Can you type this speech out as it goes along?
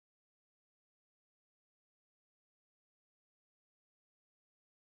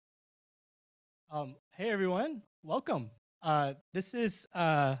Hey everyone, welcome. This is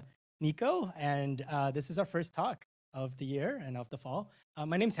NICO, and this is our first talk of the year and of the fall.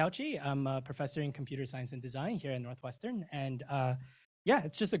 My name's Hauchi. I'm a professor in computer science and design here at Northwestern, and yeah,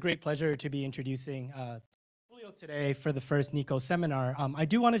 it's just a great pleasure to be introducing Julio today for the first NICO seminar. I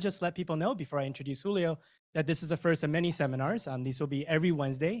do want to just let people know before I introduce Julio that this is the first of many seminars. These will be every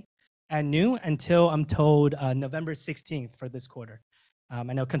Wednesday at noon until I'm told November 16th for this quarter.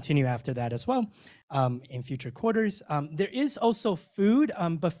 And I'll continue after that as well in future quarters. There is also food,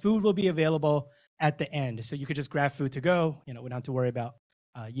 but food will be available at the end. So you could just grab food to go. We don't have to worry about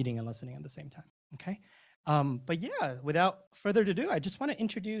eating and listening at the same time, okay? But yeah, without further ado, I just want to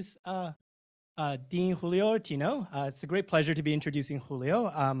introduce Dean Julio Ottino. It's a great pleasure to be introducing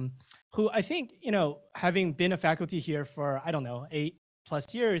Julio, who I think, having been a faculty here for, I don't know,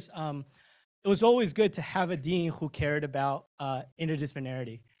 8+ years, it was always good to have a dean who cared about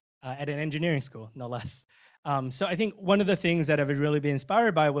interdisciplinarity at an engineering school, no less. So I think one of the things that I've really been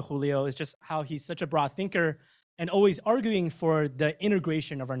inspired by with Julio is just how he's such a broad thinker and always arguing for the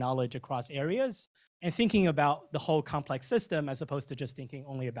integration of our knowledge across areas and thinking about the whole complex system as opposed to just thinking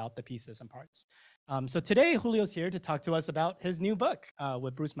only about the pieces and parts. So today, Julio's here to talk to us about his new book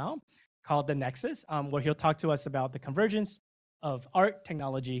with Bruce Mao called The Nexus, where he'll talk to us about the convergence of art,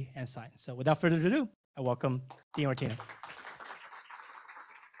 technology, and science. So without further ado, I welcome Dean Ottino.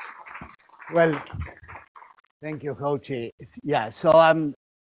 Well, thank you, Hauchi. Yeah, so I'm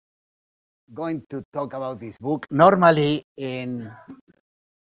going to talk about this book. Normally, in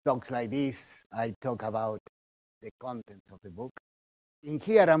talks like this, I talk about the content of the book. In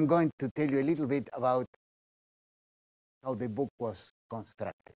here, I'm going to tell you a little bit about how the book was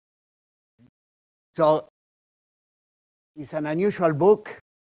constructed. So it's an unusual book.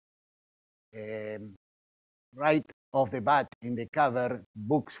 Right off the bat in the cover,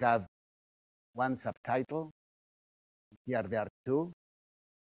 books have one subtitle. Here there are two.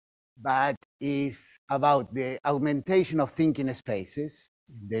 But it's about the augmentation of thinking spaces,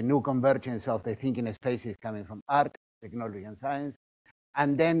 the new convergence of the thinking spaces coming from art, technology, and science,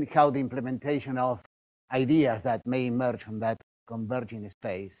 and then how the implementation of ideas that may emerge from that converging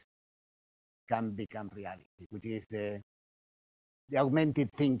space can become reality, which is the augmented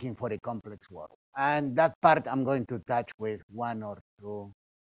thinking for a complex world. And that part I'm going to touch with one or two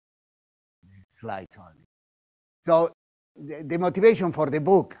slides only. So the motivation for the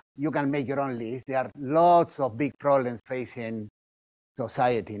book, you can make your own list. There are lots of big problems facing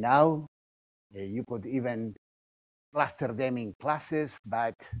society now. You could even cluster them in classes,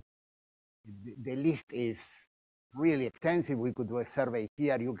 but the list is really extensive. We could do a survey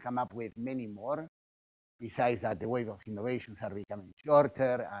here. You'll come up with many more. Besides that, the wave of innovations are becoming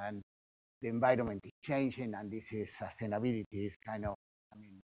shorter and the environment is changing, and this is sustainability is kind of,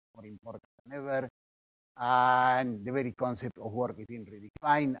 more important than ever. And the very concept of work is being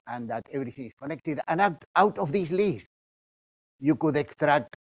redefined, and that everything is connected. And out of this list, you could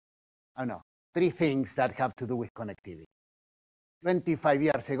extract, I don't know, 3 things that have to do with connectivity. 25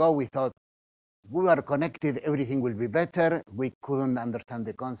 years ago, we thought we were connected, everything will be better. We couldn't understand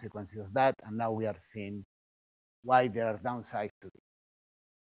the consequences of that, and now we are seeing why there are downsides to it.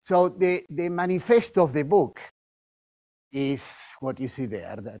 So the manifesto of the book is what you see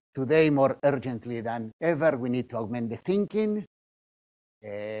there, that today, more urgently than ever, we need to augment the thinking.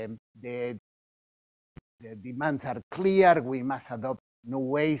 The demands are clear. We must adopt new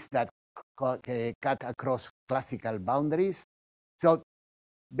ways that cut across classical boundaries. So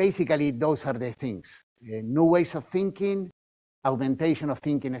basically, those are the things. New ways of thinking, augmentation of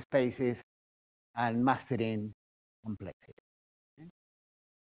thinking spaces, and mastering complexity. Okay?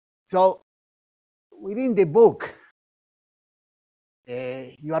 So within the book,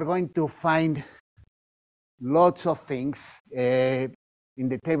 you are going to find lots of things in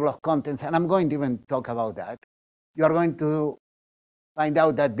the table of contents, and I'm going to even talk about that. You are going to find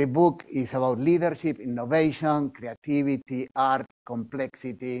out that the book is about leadership, innovation, creativity, art,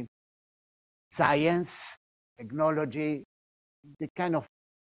 complexity, science, technology, the kind of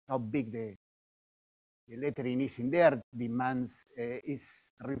how big the lettering is in there demands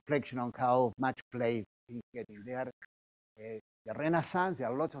is a reflection on how much play things get in there. The Renaissance, there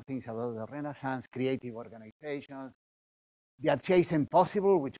are lots of things about the Renaissance, creative organizations, the adjacent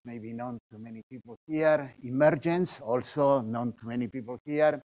possible, which may be known to many people here, emergence, also known to many people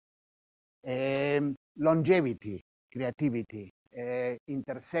here, longevity, creativity,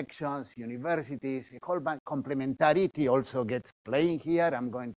 intersections, universities, a whole bunch, complementarity also gets playing here. I'm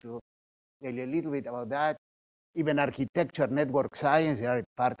going to tell you a little bit about that. Even architecture, network science, there are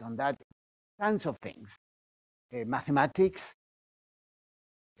part on that, tons of things. Mathematics,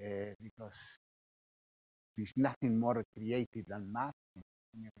 because There's nothing more creative than math in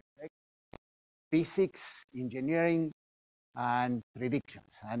many respects. Physics, engineering, and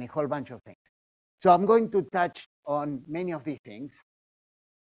predictions, and a whole bunch of things. So I'm going to touch on many of these things,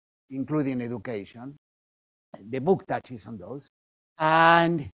 including education. The book touches on those.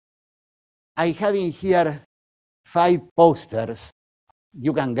 And I have in here 5 posters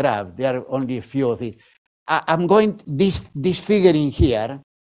you can grab. There are only a few of these. I'm going, this figure in here,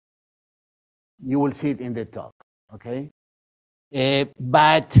 you will see it in the talk, okay?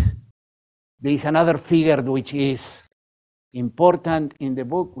 But there is another figure which is important in the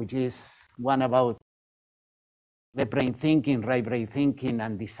book, which is one about left brain thinking, right brain thinking,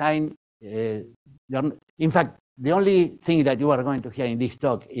 and design. In fact, the only thing that you are going to hear in this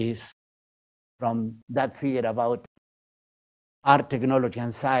talk is from that figure about art, technology,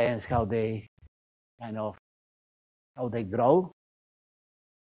 and science, how they how they grow.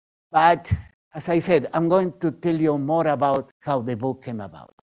 But as I said, I'm going to tell you more about how the book came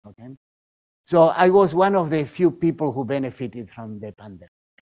about. Okay. So I was one of the few people who benefited from the pandemic.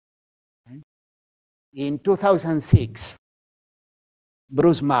 Okay. In 2006,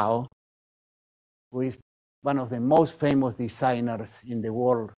 Bruce Mao, who is one of the most famous designers in the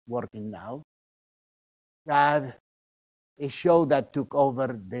world working now, had a show that took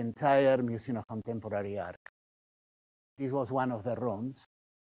over the entire Museum of Contemporary Art. This was one of the rooms,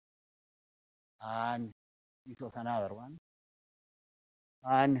 and this was another one.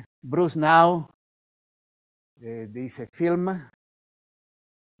 And Bruce now, there is a film.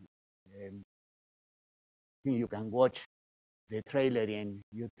 You can watch the trailer in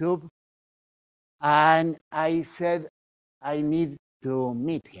YouTube. And I said, I need to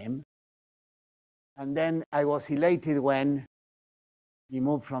meet him. And then I was elated when he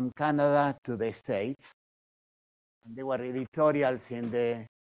moved from Canada to the States. And there were editorials in the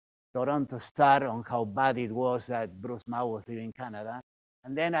Toronto Star on how bad it was that Bruce Mao was living in Canada.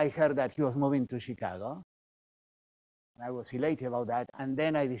 And then I heard that he was moving to Chicago. And I was elated about that. And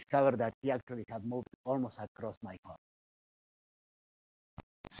then I discovered that he actually had moved almost across my home.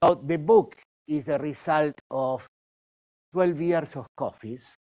 So the book is a result of 12 years of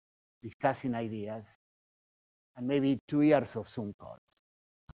coffees, discussing ideas, and maybe 2 years of Zoom calls.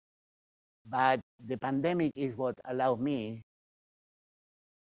 But the pandemic is what allowed me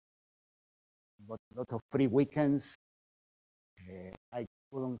lots of free weekends. I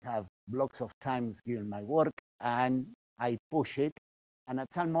couldn't have blocks of time given my work, and I push it. And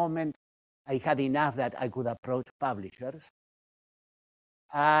at some moment, I had enough that I could approach publishers.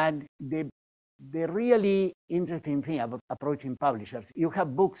 And the really interesting thing about approaching publishers, you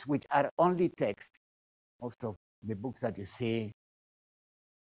have books which are only text, most of the books that you see.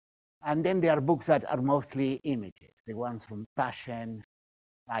 And then there are books that are mostly images, the ones from Taschen,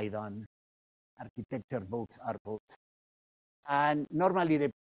 Haydn, architecture books, art books. And normally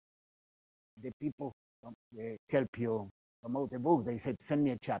the people help you promote the book. They said, send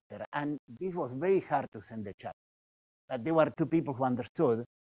me a chapter. And this was very hard to send a chapter. But there were 2 people who understood.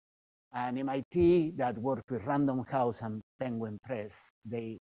 And MIT that worked with Random House and Penguin Press,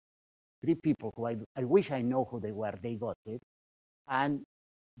 3 people who I wish I know who they were, they got it. And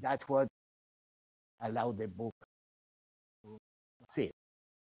that's what allowed the book to succeed.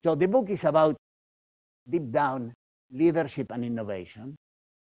 So the book is about, deep down, leadership and innovation.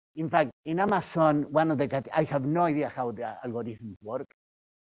 In fact, in Amazon, one of the, I have no idea how the algorithms work.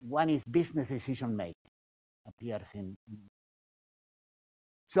 One is business decision making, appears in.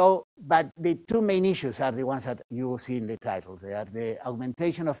 So, but the 2 main issues are the ones that you see in the title. They are the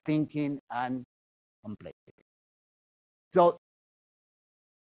augmentation of thinking and complexity. So,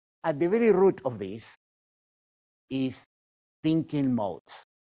 at the very root of this is thinking modes,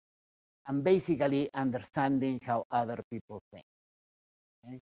 and basically understanding how other people think.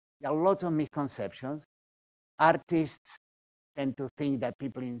 Okay? There are lots of misconceptions. Artists tend to think that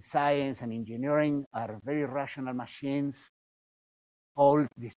people in science and engineering are very rational machines, all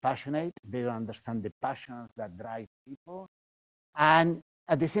dispassionate. They don't understand the passions that drive people. And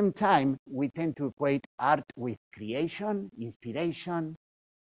at the same time, we tend to equate art with creation, inspiration,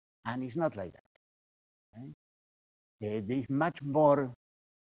 and it's not like that. Okay? There is much more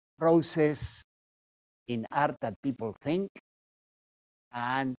process in art that people think,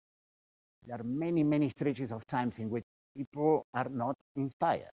 and there are many, many stretches of times in which people are not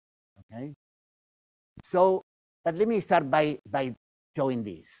inspired. Okay, so but let me start by showing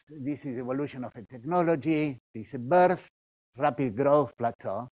this. This is evolution of a technology. This is a birth, rapid growth,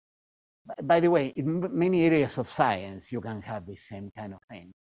 plateau. By the way, in many areas of science, you can have the same kind of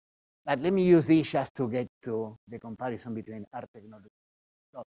thing. But let me use this just to get to the comparison between art technology.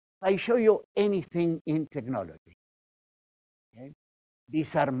 So I show you anything in technology, okay?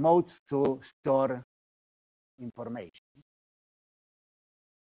 These are modes to store information.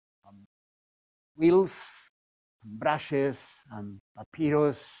 Wheels, brushes, and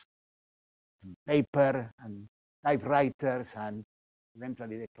papyrus, and paper, and typewriters, and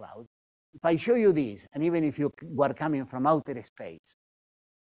eventually the cloud. If I show you this, and even if you were coming from outer space,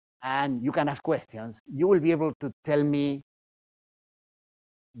 and you can ask questions, you will be able to tell me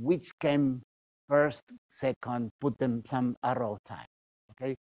which came first, second, put them some arrow of time,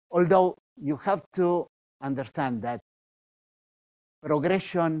 okay? Although you have to understand that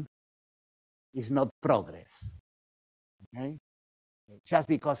progression is not progress, okay? Just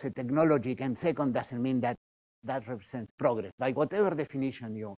because a technology came second doesn't mean that that represents progress, by whatever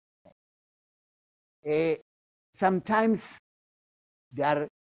definition you take. Sometimes there are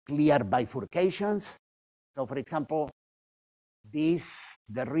clear bifurcations. So for example, the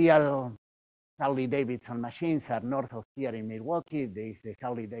real Harley-Davidson machines are north of here in Milwaukee. There is the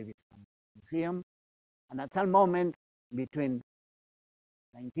Harley-Davidson Museum. And at some moment between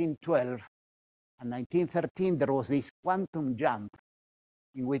 1912 and 1913, there was this quantum jump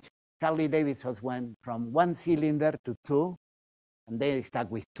in which Harley-Davidson went from 1 cylinder to 2, and they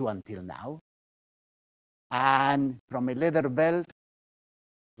stuck with 2 until now. And from a leather belt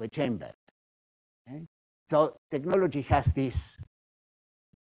to a chain belt. Okay? So technology has these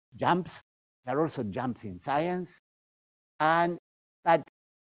jumps. There are also jumps in science. But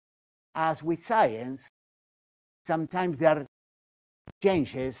as with science, sometimes there are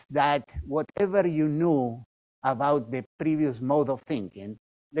changes that whatever you knew about the previous mode of thinking,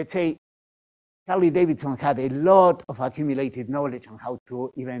 let's say Harley-Davidson had a lot of accumulated knowledge on how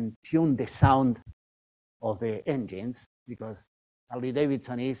to even tune the sound of the engines, because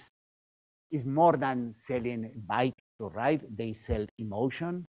Harley-Davidson is more than selling a bike to ride, they sell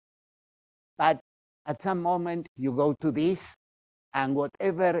emotion. But at some moment you go to this, and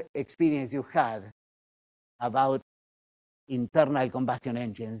whatever experience you had about internal combustion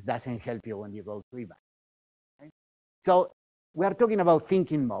engines doesn't help you when you go to e-bike. Okay? So we are talking about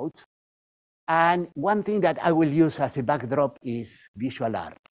thinking modes. And one thing that I will use as a backdrop is visual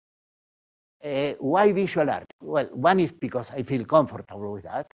art. Why visual art? Well, one is because I feel comfortable with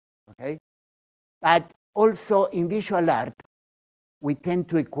that, okay? But also in visual art, we tend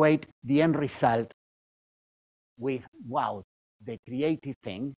to equate the end result with, wow, the creative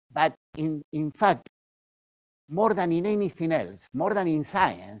thing. But in fact, more than in anything else, more than in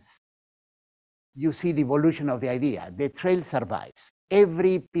science, you see the evolution of the idea. The trail survives.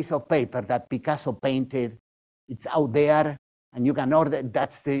 Every piece of paper that Picasso painted, it's out there, and you can order.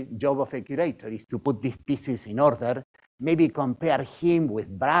 That's the job of a curator, is to put these pieces in order, maybe compare him with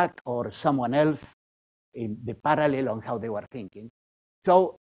Braque or someone else in the parallel on how they were thinking.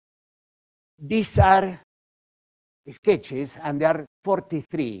 So these are sketches, and there are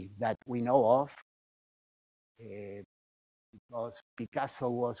 43 that we know of, because Picasso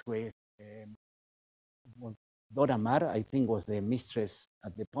was with Dora Maar, I think was the mistress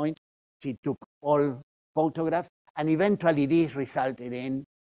at the point. She took all photographs, and eventually this resulted in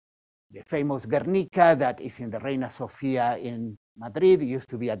the famous Guernica that is in the Reina Sofia in Madrid. It used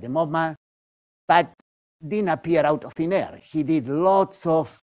to be at the MoMA, but didn't appear out of thin air. He did lots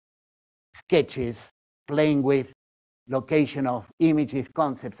of sketches playing with location of images,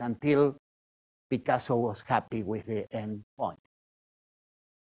 concepts, until Picasso was happy with the end point.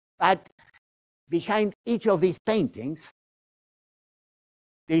 But behind each of these paintings,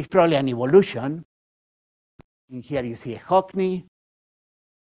 there is probably an evolution. In here you see a Hockney.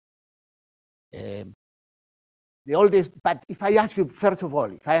 The oldest, but if I ask you, first of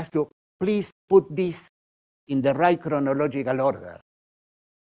all, if I ask you, please put this in the right chronological order,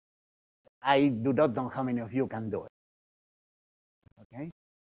 I do not know how many of you can do it. Okay?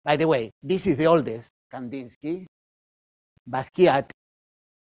 By the way, this is the oldest, Kandinsky. Basquiat,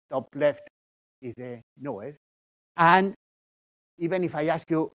 top left, is the newest. And even if I ask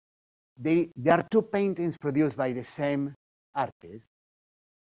you, there are 2 paintings produced by the same artist,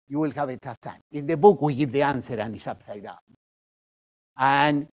 you will have a tough time. In the book, we give the answer, and it's upside down.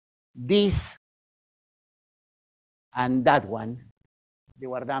 And this and that one, they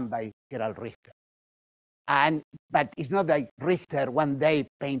were done by Gerald Richter. But it's not like Richter one day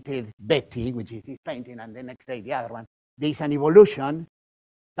painted Betty, which is his painting, and the next day the other one. There is an evolution,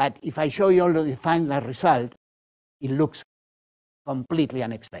 but if I show you all the final result, it looks completely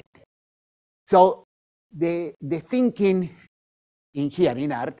unexpected. So the thinking in here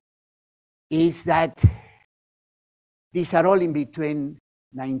in art is that these are all in between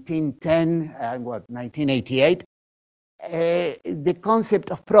 1910 and 1988. the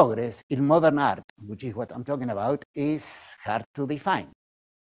concept of progress in modern art, which is what I'm talking about, is hard to define.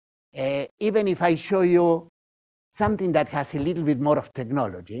 Even if I show you something that has a little bit more of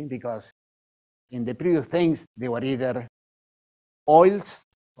technology, because in the previous things, they were either oils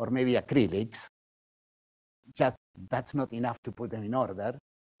or maybe acrylics. Just that's not enough to put them in order,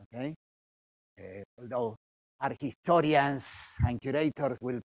 okay? Although art historians and curators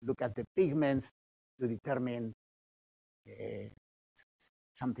will look at the pigments to determine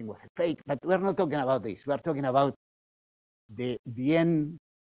something was a fake, but we're not talking about this. We're talking about the end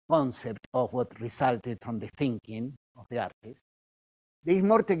concept of what resulted from the thinking of the artist. There is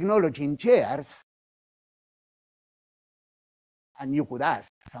more technology in chairs, and you could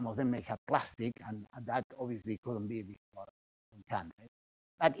ask, some of them may have plastic, and that obviously couldn't be before 100.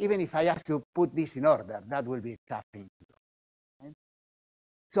 But even if I ask you to put this in order, that will be a tough thing to do. Okay?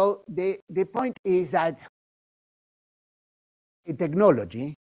 So the point is that a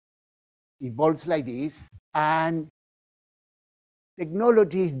technology evolves like this, and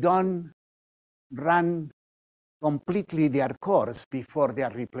technologies don't run completely their course before they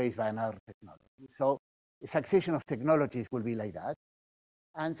are replaced by another technology. So a succession of technologies will be like that.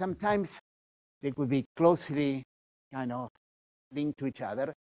 And sometimes they could be closely kind of linked to each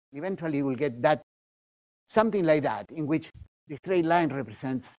other. Eventually we'll get that, something like that, in which the straight line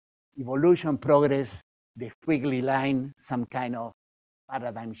represents evolution, progress, the squiggly line, some kind of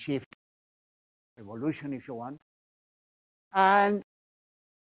paradigm shift, evolution if you want. And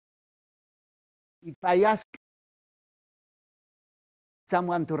if I ask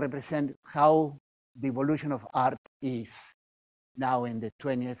someone to represent how the evolution of art is now in the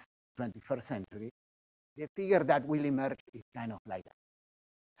 20th, 21st century, the figure that will emerge is kind of like that.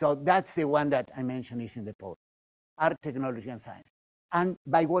 So that's the one that I mentioned is in the poem, art, technology, and science. And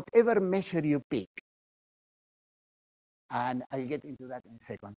by whatever measure you pick, and I'll get into that in a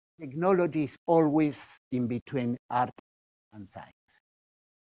second, technology is always in between art and science.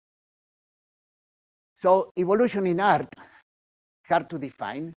 So evolution in art, hard to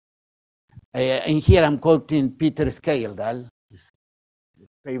define. And here I'm quoting Peter Skeldal, his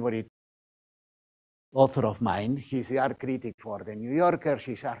favorite author of mine. He's the art critic for the New Yorker.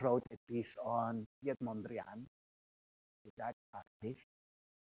 She just wrote a piece on Piet Mondrian, the Dutch artist.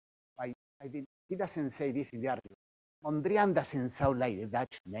 He doesn't say this in the article. Mondrian doesn't sound like a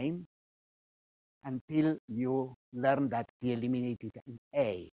Dutch name until you learn that he eliminated an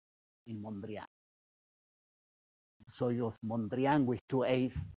A in Mondrian. So he was Mondrian with two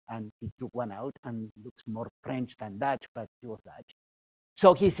A's, and he took one out and looks more French than Dutch, but he was Dutch.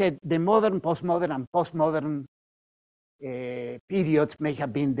 So he said the modern, postmodern, and postmodern periods may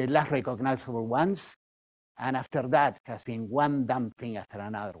have been the last recognizable ones, and after that has been one dumb thing after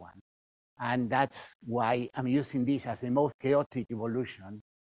another one. And that's why I'm using this as the most chaotic evolution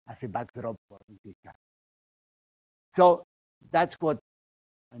as a backdrop for this guy. So that's what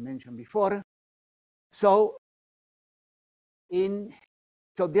I mentioned before. So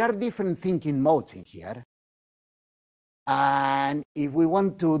there are different thinking modes in here. And if we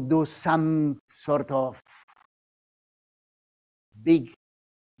want to do some sort of big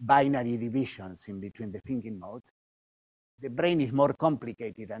binary divisions in between the thinking modes, the brain is more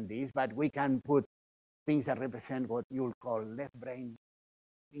complicated than this, but we can put things that represent what you'll call left brain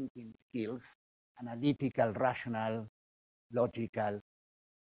thinking skills, analytical, rational, logical,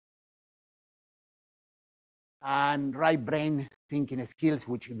 and right brain thinking skills,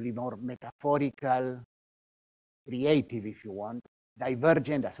 which will be more metaphorical, creative if you want,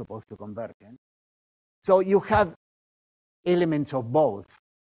 divergent as opposed to convergent. So you have elements of both,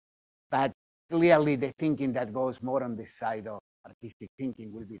 but clearly the thinking that goes more on the side of artistic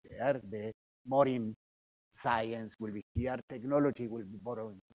thinking will be there. The more in science will be here. Technology will be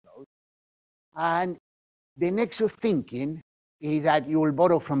borrowing those. And the nexus thinking is that you will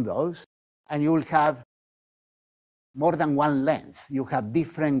borrow from those, and you will have more than one lens. You have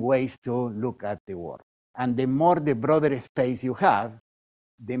different ways to look at the world. And the more the broader space you have,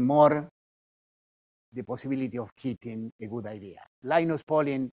 the more the possibility of hitting a good idea. Linus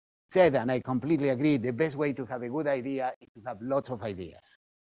Pauling said, and I completely agree, the best way to have a good idea is to have lots of ideas.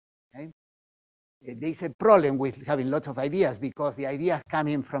 Okay? There's a problem with having lots of ideas because the ideas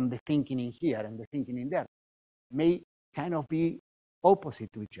coming from the thinking in here and the thinking in there may kind of be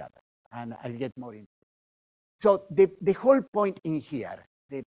opposite to each other. And I'll get more into it. So the whole point in here,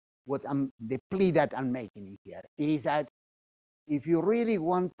 the plea that I'm making in here is that if you really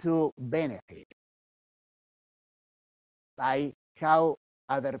want to benefit by how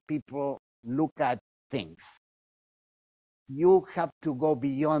other people look at things, you have to go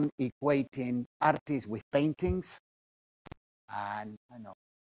beyond equating artists with paintings and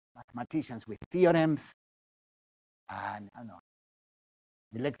mathematicians with theorems, and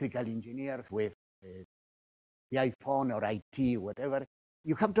electrical engineers with the iPhone or IT, whatever.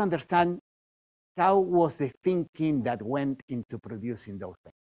 You have to understand how was the thinking that went into producing those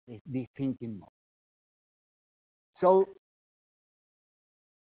things, the thinking mode. So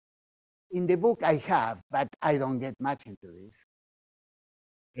in the book I have, but I don't get much into this,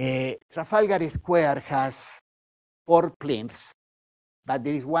 Trafalgar Square has 4 plinths, but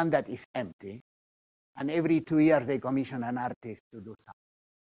there is one that is empty. And every 2 years they commission an artist to do something.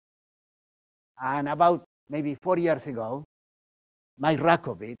 And about maybe 4 years ago, Mike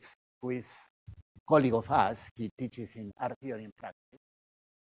Rakovitz, who is a colleague of us, he teaches in art theory and practice,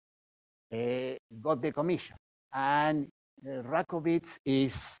 got the commission. And Rakovitz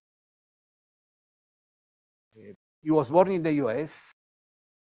is, he was born in the US,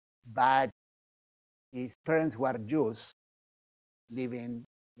 but his parents were Jews living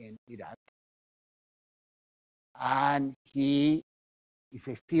in Iraq. And he is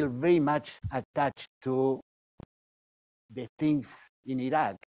still very much attached to the things in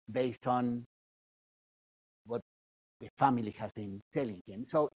Iraq based on what the family has been telling him.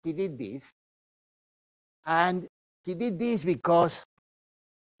 So he did this. And he did this because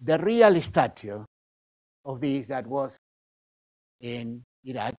the real statue of this that was in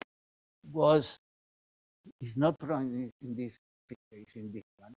Iraq is not in this picture, it's in this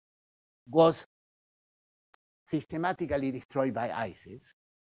one, was systematically destroyed by ISIS.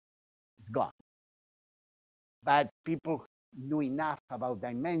 It's gone. But people knew enough about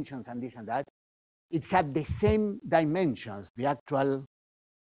dimensions and this and that. It had the same dimensions, the actual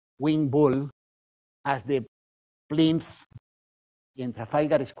wing bull, as the plinth in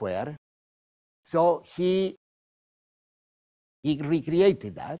Trafalgar Square. So he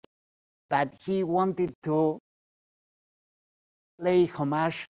recreated that, but he wanted to pay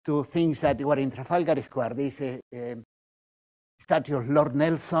homage to things that were in Trafalgar Square. There is a statue of Lord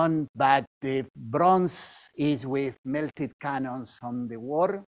Nelson, but the bronze is with melted cannons from the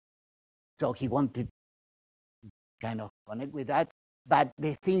war. So he wanted to kind of connect with that. But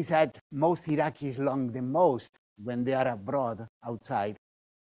the things that most Iraqis long the most when they are abroad outside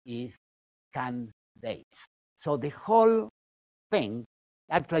is canned dates. So the whole thing,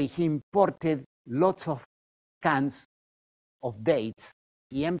 actually he imported lots of cans of dates,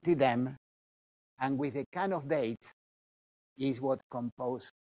 he emptied them, and with a can of dates is what composed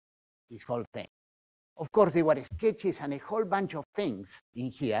this whole thing. Of course, there were sketches and a whole bunch of things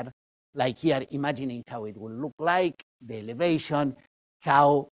in here, like here, imagining how it would look like, the elevation,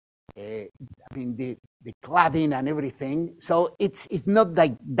 how, I mean, the cladding and everything. So it's not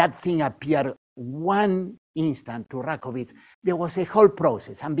like that thing appeared one instant to Rakovitz. There was a whole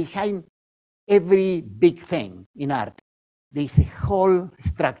process, and behind every big thing in art, there's a whole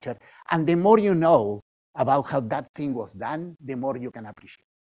structure. And the more you know about how that thing was done, the more you can appreciate.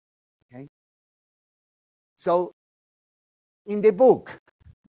 Okay? So in the book,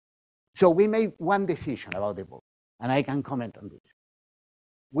 so we made one decision about the book, and I can comment on this.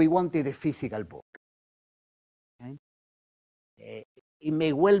 We wanted a physical book. Okay? It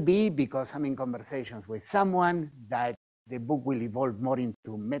may well be, because I'm in conversations with someone, that the book will evolve more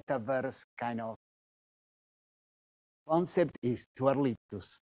into metaverse kind of concept. Is too early to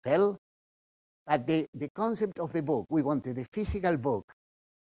tell. But the concept of the book, we wanted a physical book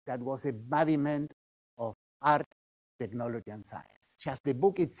that was embodiment of art, technology, and science. Just the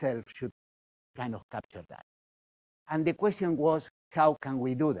book itself should kind of capture that. And the question was, how can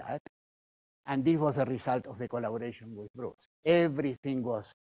we do that? And this was the result of the collaboration with Bruce. Everything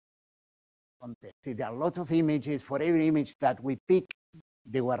was contested. There are lots of images. For every image that we picked,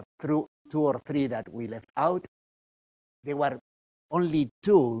 there were 2 or 3 that we left out. There were only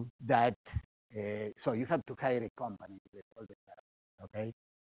 2 that, so you have to hire a company with all the stuff, okay?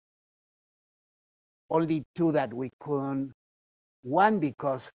 Only 2 that we couldn't. One,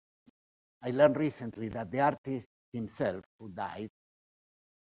 because I learned recently that the artist himself, who died,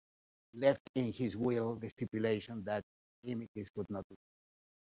 left in his will the stipulation that images could not be.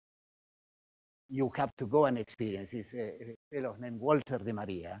 You have to go and experience. It's a fellow named Walter de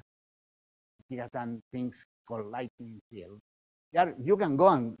Maria. He has done things called lightning field. You can go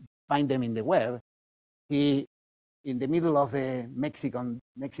and find them in the web. He, in the middle of the Mexican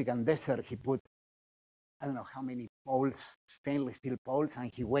desert, he put, I don't know how many poles, stainless steel poles, and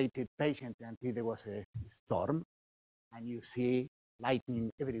he waited patiently until there was a storm, and you see lightning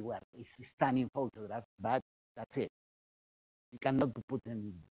everywhere. It's a stunning photograph, but that's it. You cannot put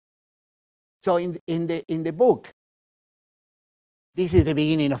them. So in the book, this is the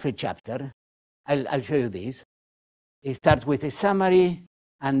beginning of a chapter. I'll show you this. it starts with a summary,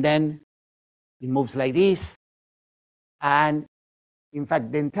 and then it moves like this. And in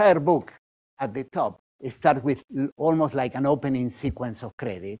fact, the entire book at the top, it starts with almost like an opening sequence of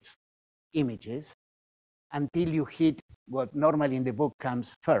credits, images, until you hit what normally in the book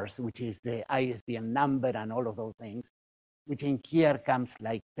comes first, which is the ISBN number and all of those things, which in here comes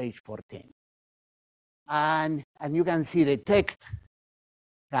like page 14. And you can see the text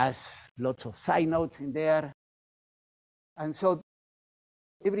has lots of side notes in there. And so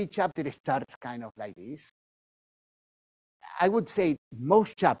every chapter starts kind of like this. I would say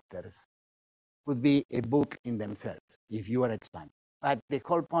most chapters could be a book in themselves if you are expanding. But the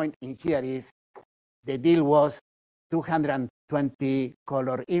whole point in here is the deal was 220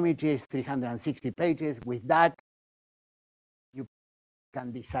 color images, 360 pages. With that, you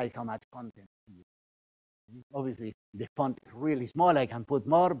can decide how much content you use. Obviously, the font is really small. I can put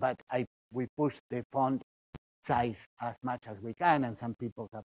more, but we push the font size as much as we can, and some people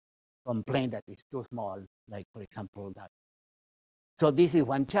have complained that it's too small, like, for example, that. So this is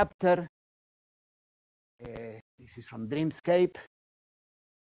one chapter. This is from Dreamscape.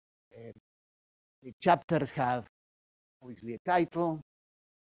 The chapters have obviously a title,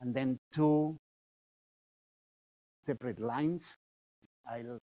 and then two separate lines.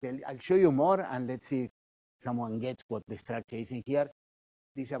 I'll show you more, and let's see if someone gets what the structure is in here.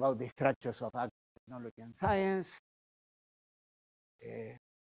 This is about the structures of technology and science,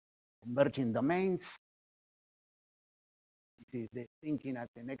 emerging domains. This is the thinking at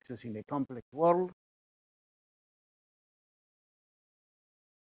the nexus in the complex world.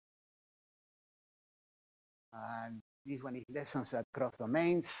 And this one is lessons that cross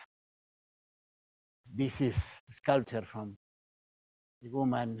domains. This is sculpture from a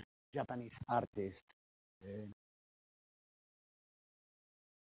woman, Japanese artist.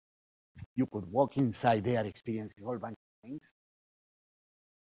 You could walk inside there, experience a whole bunch of things.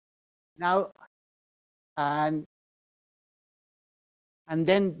 Now, and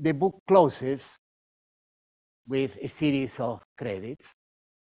then the book closes with a series of credits.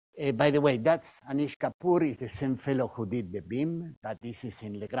 By the way, that's Anish Kapoor, is the same fellow who did the beam, but this is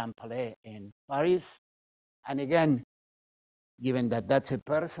in Le Grand Palais in Paris. And again, given that that's a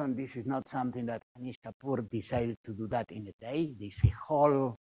person, this is not something that Anish Kapoor decided to do that in a day. There's a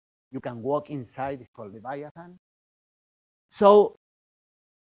whole, you can walk inside, it's called Leviathan. So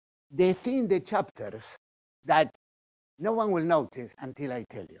the thing, the chapters that no one will notice until I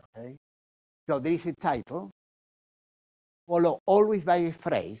tell you, okay? So there is a title, followed always by a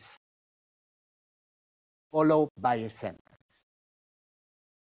phrase, followed by a sentence.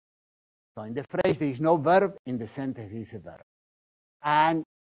 So in the phrase, there is no verb, in the sentence, there is a verb. And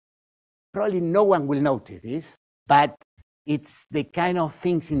probably no one will notice this, but it's the kind of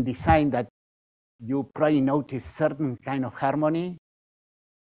things in design that you probably notice certain kind of harmony,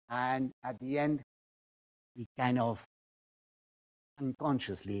 and at the end, it kind of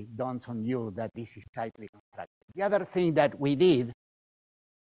unconsciously dawns on you that this is tightly constructed. The other thing that we did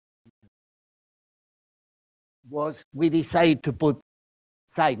was we decided to put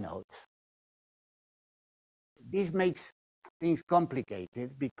side notes. This makes things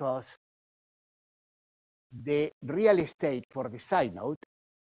complicated because the real estate for the side note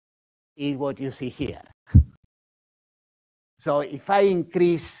is what you see here. So if I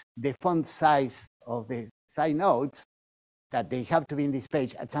increase the font size of the side notes, that they have to be in this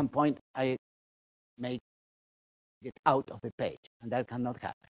page, at some point I may get out of the page, and that cannot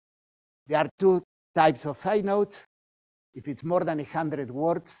happen. There are two types of side notes. If it's more than 100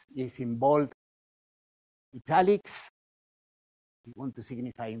 words, it's in bold italics. You want to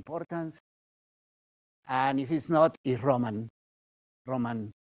signify importance. And if it's not, it's Roman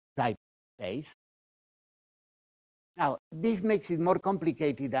typeface. Now, this makes it more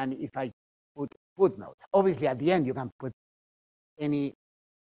complicated than if I put footnotes. Obviously, at the end, you can put any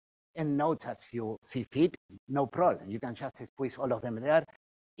endnotes as you see fit, no problem. You can just squeeze all of them there.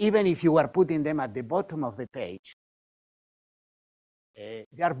 Even if you are putting them at the bottom of the page, there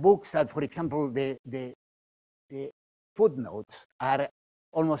are books that, for example, the footnotes are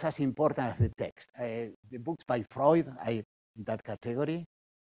almost as important as the text. The books by Freud are in that category.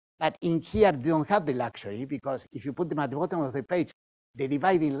 But in here, you don't have the luxury, because if you put them at the bottom of the page, the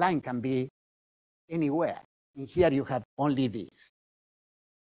dividing line can be anywhere. In here, you have only this.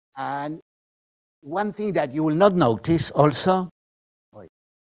 And one thing that you will not notice also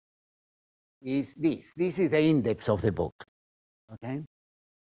is this. This is the index of the book, okay?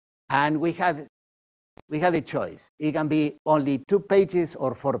 And we had a choice. It can be only 2 pages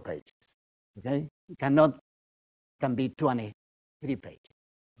or 4 pages, okay? It can be 2 and 3 pages,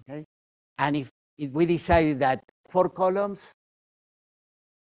 okay? And if we decided that 4 columns,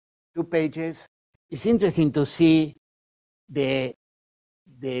 2 pages. It's interesting to see the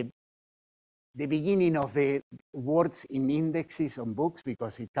beginning of the words in indexes on books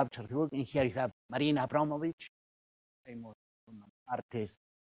because it captures the book. And here you have Marina Abramovich, famous artist,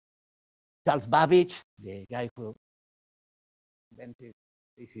 Charles Babbage, the guy who invented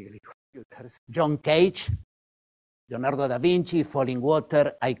basically computers, John Cage, Leonardo da Vinci, Falling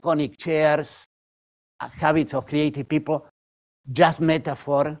Water, Iconic Chairs, Habits of Creative People, just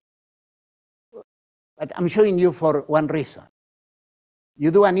metaphor. But I'm showing you for one reason.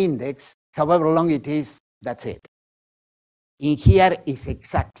 You do an index, however long it is, that's it. In here is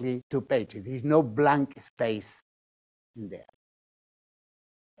exactly 2 pages. There is no blank space in there.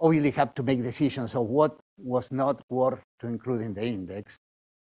 Obviously, you have to make decisions of what was not worth to include in the index,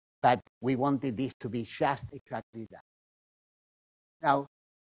 but we wanted this to be just exactly that. Now,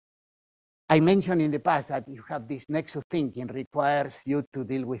 I mentioned in the past that you have this nexus thinking requires you to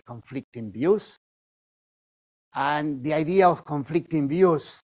deal with conflicting views. And the idea of conflicting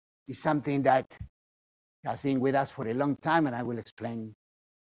views is something that has been with us for a long time, and I will explain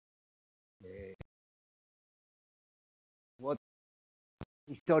what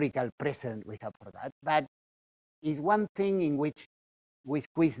historical precedent we have for that. But it's one thing in which we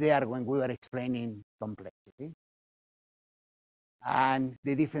squeezed there when we were explaining complexity. And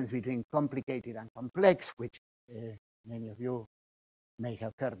the difference between complicated and complex, which many of you may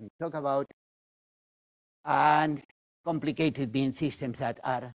have heard me talk about, and complicated being systems that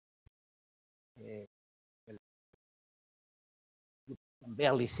are, well, you can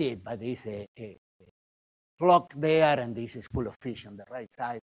barely see it, but there's a clock there and there's a school of fish on the right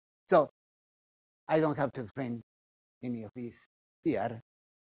side. So I don't have to explain any of these here.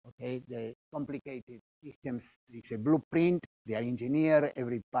 Okay, the complicated systems is a blueprint. They are engineered.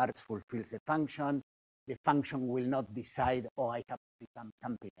 Every part fulfills a function. The function will not decide, oh, I have to become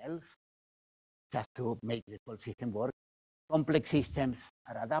something else, just to make the whole system work. Complex systems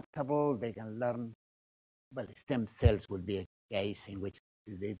are adaptable. They can learn. Well, stem cells will be a case in which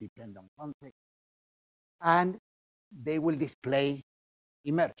they depend on context. And they will display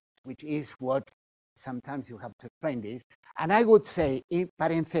emergence, which is what sometimes you have to explain this. And I would say,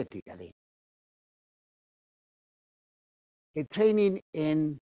 parenthetically, a training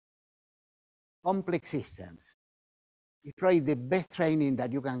in complex systems is probably the best training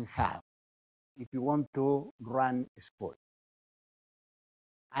that you can have if you want to run a school.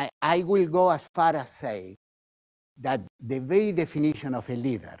 I will go as far as say that the very definition of a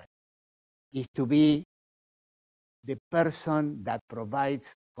leader is to be the person that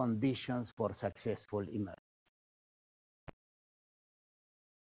provides conditions for successful emergence.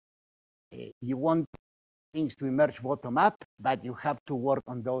 You want things to emerge bottom up, but you have to work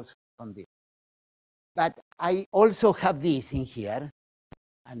on those conditions. But I also have this in here,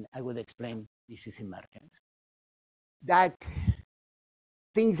 and I will explain this is emergence, that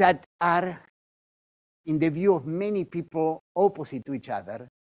things that are, in the view of many people, opposite to each other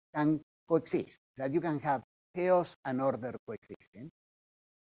can coexist, that you can have chaos and order coexisting.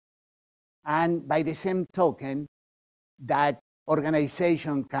 And by the same token, that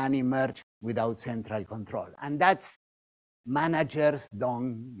organization can emerge without central control. And that's, managers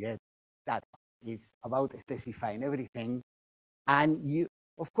don't get that. It's about specifying everything. And you,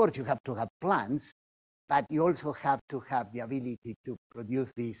 of course, you have to have plans, but you also have to have the ability to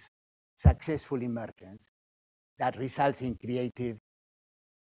produce this successful emergence that results in creative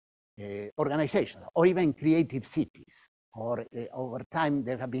organizations, or even creative cities. Or over time,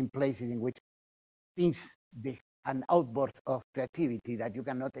 there have been places in which things, an outburst of creativity that you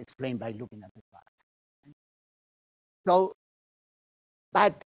cannot explain by looking at the past. So,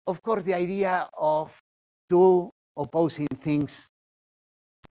 but of course, the idea of two opposing things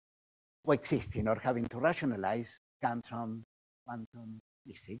coexisting or having to rationalize comes from quantum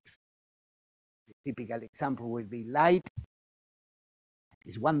physics. The typical example would be light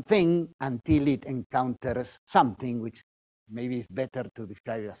is one thing until it encounters something which maybe is better to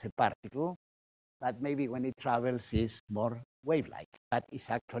describe it as a particle, but maybe when it travels is more wave-like, but it's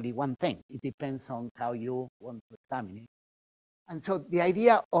actually one thing. It depends on how you want to examine it. And so the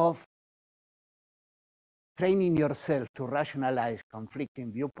idea of training yourself to rationalize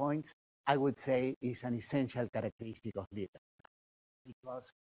conflicting viewpoints, I would say, is an essential characteristic of leadership,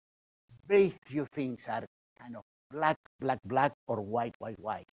 because very few things are kind of black, black, black, or white, white,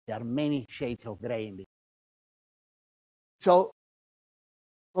 white. There are many shades of gray in between. So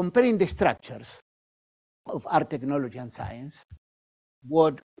comparing the structures of art, technology, and science,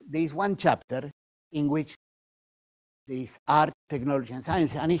 there is one chapter in which there is art, technology, and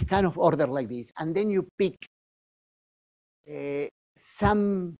science, and it's kind of ordered like this. And then you pick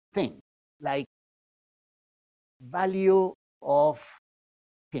something like value of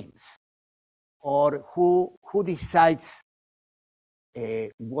things, or who decides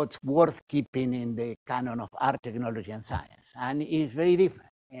what's worth keeping in the canon of art, technology, and science. And it's very different.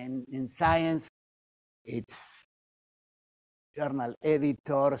 And in science, it's journal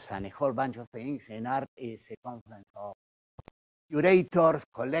editors and a whole bunch of things. In art, is a confluence of curators,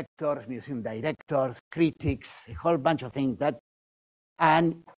 collectors, museum directors, critics, a whole bunch of things.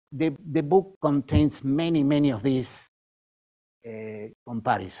 And the book contains many of these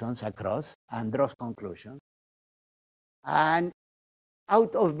comparisons across and draws conclusions. And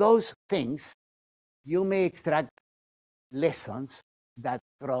out of those things, you may extract lessons that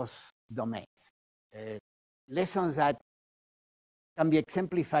cross domains. Lessons that can be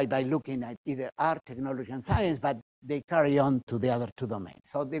exemplified by looking at either art, technology, and science, but they carry on to the other two domains.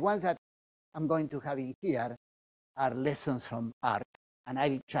 So the ones that I'm going to have in here are lessons from art, and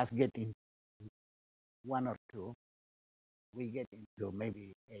I'll just get in one or two. We get into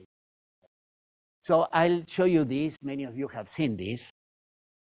maybe 8. So I'll show you these. Many of you have seen these.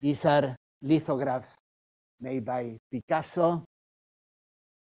 These are lithographs made by Picasso,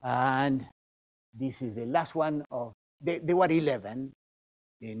 and this is the last one of, there were 11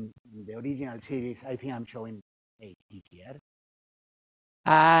 in the original series. I think I'm showing 8 here.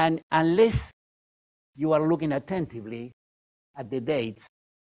 And unless you are looking attentively at the dates,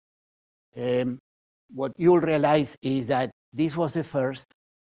 what you'll realize is that this was the first,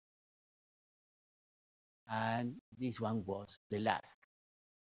 and this one was the last.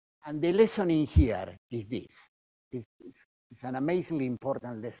 And the lesson in here is this. It's an amazingly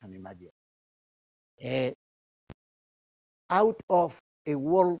important lesson in my view. Out of a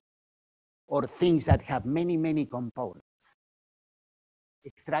world or things that have many components,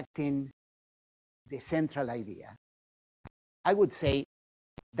 extracting the central idea, I would say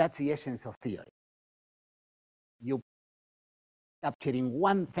that's the essence of theory. You capturing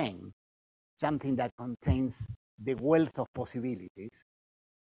one thing, something that contains the wealth of possibilities,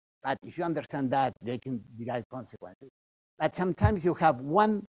 but if you understand that, they can derive consequences. But sometimes you have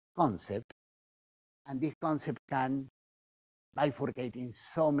one concept, and this concept can bifurcate in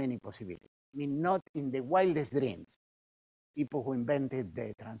so many possibilities. I mean, not in the wildest dreams, people who invented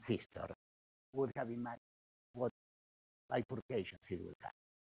the transistor would have imagined what bifurcations it would have.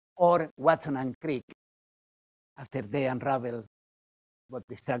 Or Watson and Crick, after they unraveled what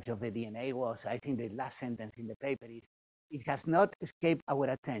the structure of the DNA was, I think the last sentence in the paper is, it has not escaped our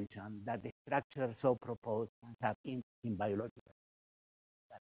attention that the structure so proposed can have in biological.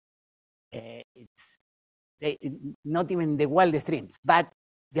 It's not even the wildest dreams, but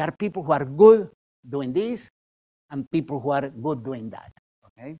there are people who are good doing this and people who are good doing that,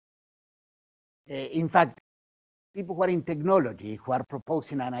 okay? In fact, people who are in technology, who are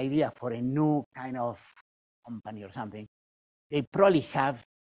proposing an idea for a new kind of company or something, they probably have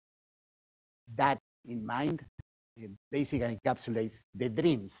that in mind. It basically encapsulates the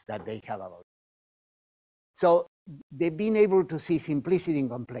dreams that they have about it. So they've been able to see simplicity in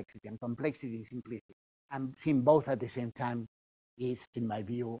complexity and complexity in simplicity, and seeing both at the same time is, in my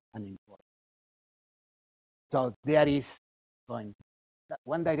view, an important. So there is going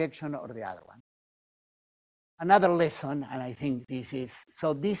one direction or the other one. Another lesson, and I think this is,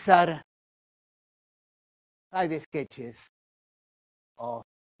 so these are 5 sketches of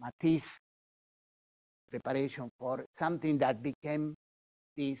Matisse preparation for something that became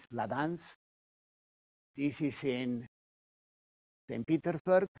this La Danse. This is in St.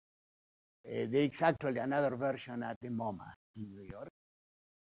 Petersburg. There is actually another version at the MoMA in New York.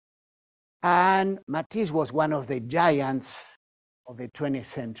 And Matisse was one of the giants of the 20th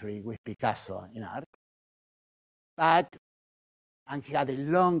century with Picasso in art. And he had a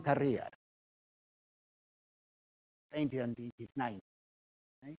long career, painted until his 90s.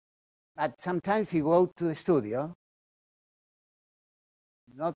 Right? But sometimes he go to the studio,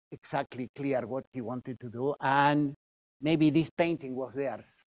 not exactly clear what he wanted to do, and maybe this painting was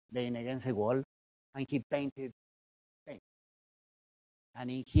theirs, laying against the wall, and he painted. And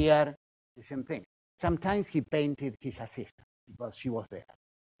in here, the same thing. Sometimes he painted his assistant because she was there.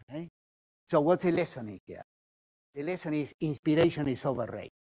 Okay? So what's the lesson in here? The lesson is inspiration is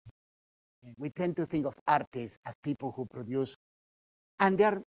overrated. We tend to think of artists as people who produce, and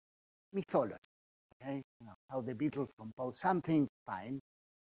they're mythology. Okay? You know, how the Beatles composed something, fine.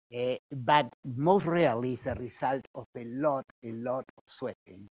 But most rarely is a result of a lot of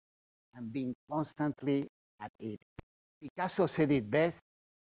sweating and being constantly at it. Picasso said it best,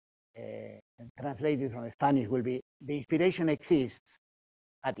 translated from Spanish will be, the inspiration exists,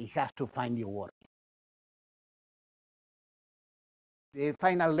 but it has to find you working. The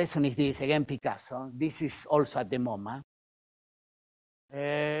final lesson is this, again, Picasso. This is also at the MoMA.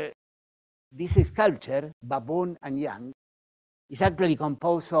 This sculpture, Baboon and Young, is actually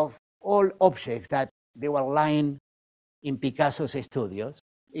composed of all objects that they were lying in Picasso's studios.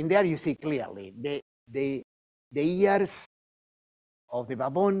 In there you see clearly the ears of the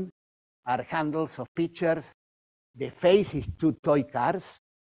baboon are handles of pictures. The face is two toy cars,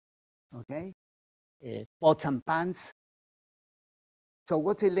 okay? Pots and pans. So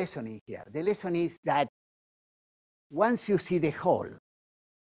what's the lesson in here? The lesson is that once you see the whole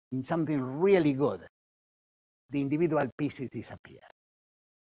in something really good, the individual pieces disappear.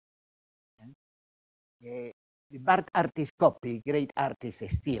 Okay? The bad artist copy, great artist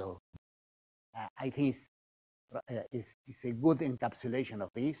steal. I think is a good encapsulation of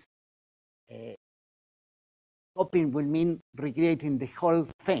this. Copying will mean recreating the whole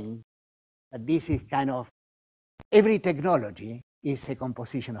thing, but this is kind of, every technology is a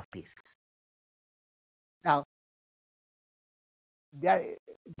composition of pieces. Now,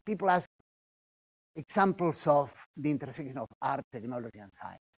 people ask examples of the intersection of art, technology, and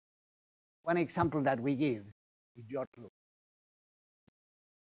science. One example that we give is George Lucas.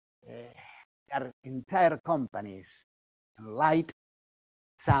 There are entire companies, light,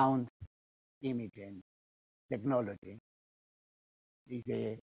 sound, imaging, technology.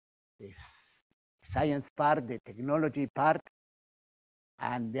 The science part, the technology part,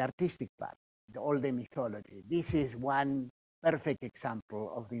 and the artistic part, all the mythology. This is one perfect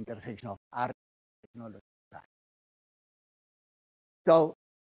example of the intersection of art, technology, and science. So,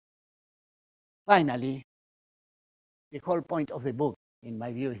 finally, the whole point of the book, in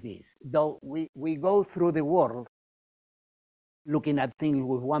my view, is this. Though we go through the world looking at things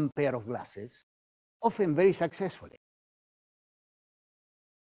with one pair of glasses, often very successfully.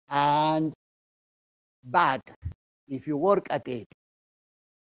 But if you work at it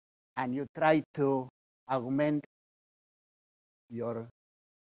and you try to augment your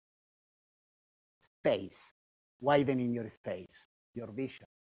space, widening your space, your vision,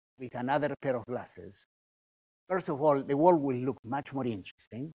 with another pair of glasses, first of all, the world will look much more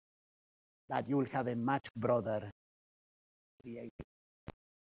interesting, but you will have a much broader creativity.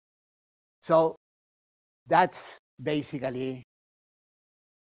 So that's basically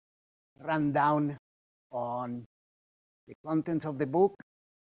rundown on the contents of the book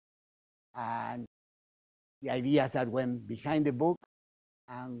and the ideas that went behind the book.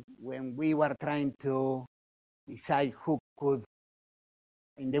 And when we were trying to decide who could,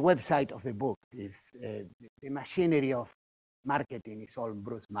 in the website of the book is the machinery of marketing is all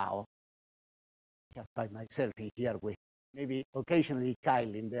Bruce Mao. Just by myself in here with maybe occasionally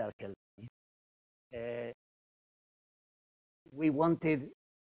Kyle in there helping me. We wanted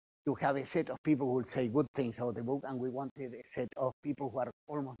to have a set of people who would say good things about the book, and we wanted a set of people who are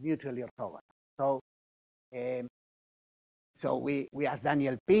almost mutually orthogonal. So we asked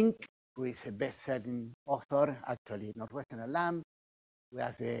Daniel Pink, who is a best-selling author, actually Northwestern alum. We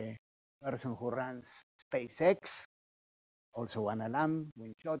asked the person who runs SpaceX, also an alum,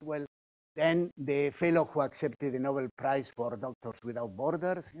 Win Shotwell. Then the fellow who accepted the Nobel Prize for Doctors Without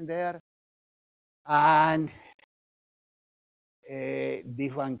Borders in there. And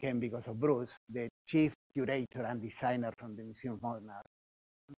this one came because of Bruce, the chief curator and designer from the Museum of Modern Art.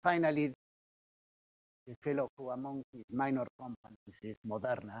 And finally, the fellow who among his minor companies is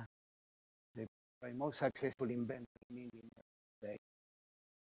Moderna, the most successful inventor in India today.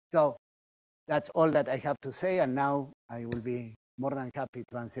 So that's all that I have to say, and now I will be more than happy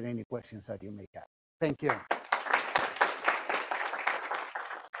to answer any questions that you may have. Thank you.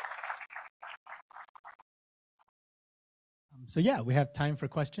 So yeah, we have time for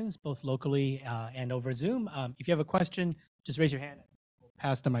questions, both locally and over Zoom. If you have a question, just raise your hand. We'll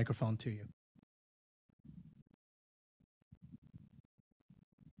pass the microphone to you.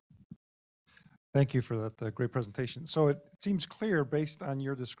 Thank you for that great presentation. So it seems clear, based on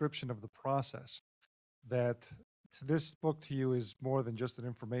your description of the process, that this book to you is more than just an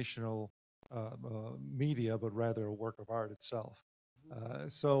informational media, but rather a work of art itself.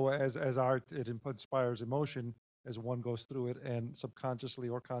 So as art, it inspires emotion as one goes through it and subconsciously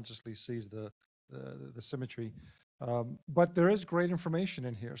or consciously sees the symmetry. But there is great information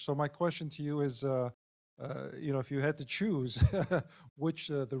in here. So my question to you is, if you had to choose which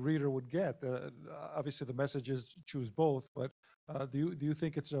the reader would get, obviously the message is choose both, but do you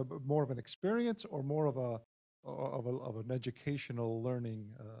think it's more of an experience or more of an educational learning?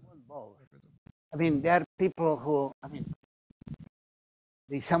 Both. I mean, there are people who,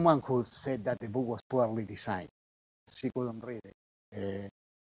 there's someone who said that the book was poorly designed. She couldn't read it.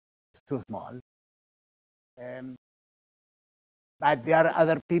 It's too small. But there are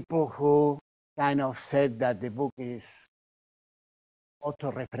other people who kind of said that the book is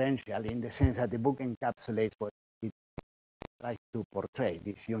auto-referential in the sense that the book encapsulates what it tries to portray,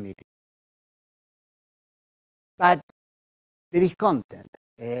 this unity. But there is content,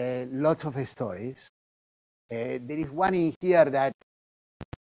 lots of stories. There is one in here that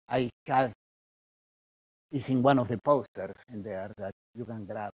I have, is in one of the posters in there that you can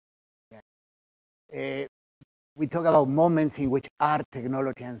grab. We talk about moments in which art,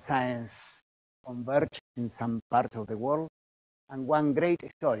 technology, and science converge in some parts of the world. And one great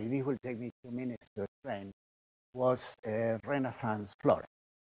story, this will take me 2 minutes to explain, was Renaissance Florence.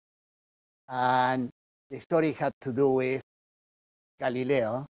 And the story had to do with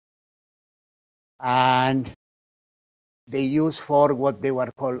Galileo, and they used for what they were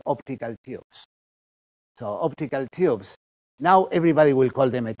called optical tubes. So optical tubes, now everybody will call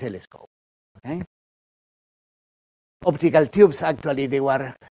them a telescope, okay? Optical tubes, actually, they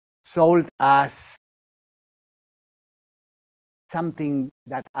were sold as something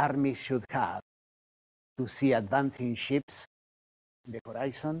that armies should have to see advancing ships in the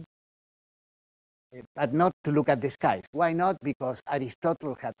horizon, but not to look at the skies. Why not? Because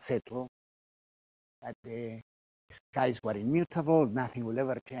Aristotle had settled that the skies were immutable, nothing will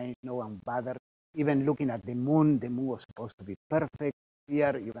ever change, no one bothered. Even looking at the moon was supposed to be perfect.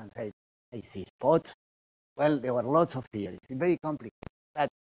 Here you can say, I see spots. Well, there were lots of theories, it's very complicated. But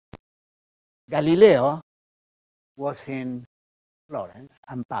Galileo was in Florence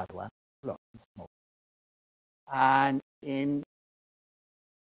and Padua, Florence. And in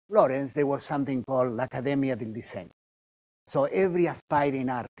Florence, there was something called l'Accademia del Disegno. So every aspiring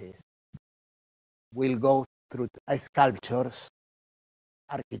artist will go through sculptors,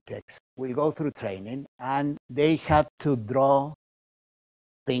 architects will go through training, and they had to draw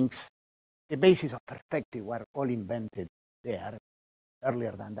things. The basis of perspective were all invented there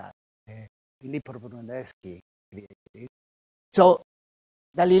earlier than that. Filippo Brunelleschi created it. So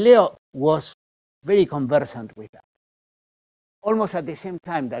Galileo was very conversant with that. Almost at the same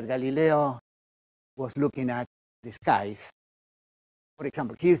time that Galileo was looking at the skies, for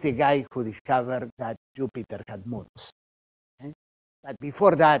example, he's the guy who discovered that Jupiter had moons. Okay? But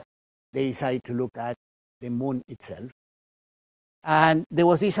before that, they decided to look at the moon itself. And there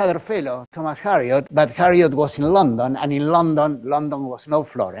was this other fellow, Thomas Harriot, but Harriot was in London, and in London was no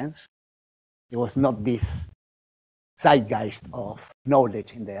Florence. There was not this zeitgeist of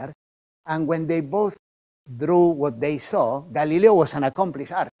knowledge in there. And when they both drew what they saw, Galileo was an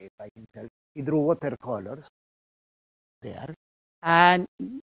accomplished artist by himself. He drew watercolors there. And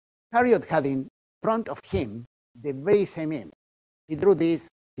Harriot had in front of him the very same image. He drew this,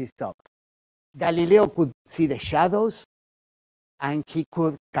 he stopped. Galileo could see the shadows, and he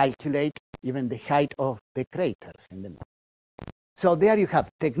could calculate even the height of the craters in the moon. So there you have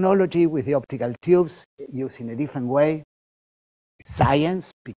technology with the optical tubes used in a different way.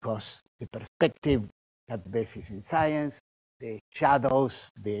 Science, because the perspective had basis in science, the shadows,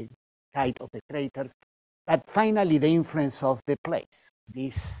 the height of the craters, but finally the influence of the place,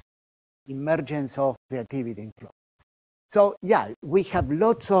 this emergence of creativity in Florence. So yeah, we have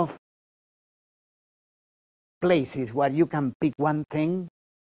lots of places where you can pick one thing.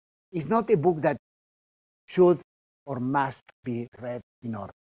 It's not a book that should or must be read in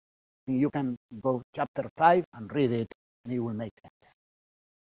order. You can go chapter 5 and read it, and it will make sense.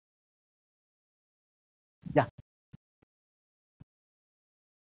 Yeah.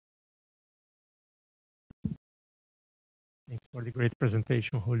 Thanks for the great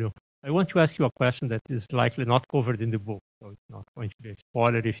presentation, Julio. I want to ask you a question that is likely not covered in the book, so it's not going to be a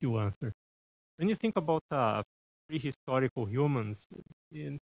spoiler if you answer. When you think about prehistorical humans,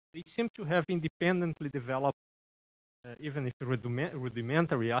 they seem to have independently developed, even if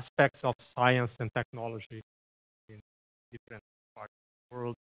rudimentary aspects of science and technology in different parts of the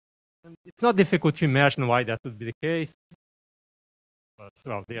world. And it's not difficult to imagine why that would be the case, but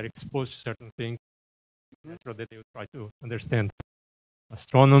well, they are exposed to certain things. It's natural that they would try to understand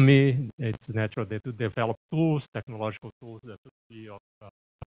astronomy. It's natural that they develop tools, technological tools that would be of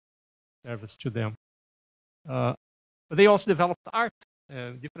service to them. But they also developed art,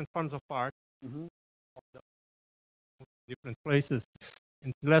 different forms of art, different places.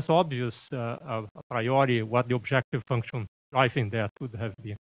 And it's less obvious a priori what the objective function driving that would have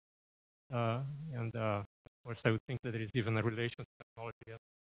been. Of course, I would think that there is even a relation to technology.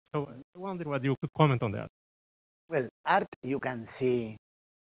 So I wonder whether you could comment on that. Well, art you can see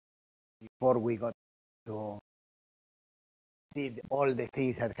before we got to see all the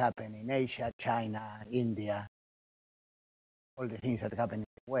things that happen in Asia, China, India, all the things that happen in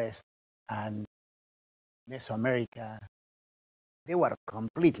the West and Mesoamerica, they were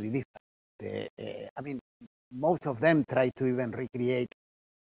completely different. I mean, most of them try to even recreate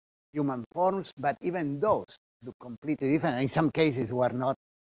human forms, but even those look completely different. And in some cases, were not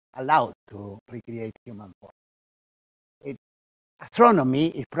allowed to recreate human forms. Astronomy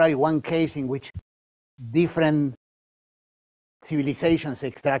is probably one case in which different civilizations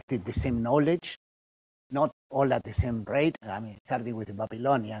extracted the same knowledge, not all at the same rate. I mean, starting with the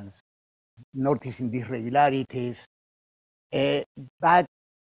Babylonians, noticing these regularities. But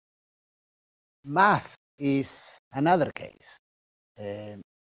math is another case in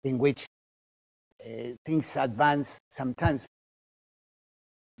which things advance sometimes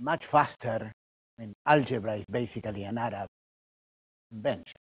much faster. I mean, algebra is basically an Arab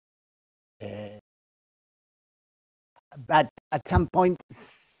invention. But at some point,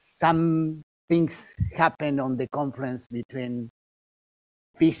 some things happen on the confluence between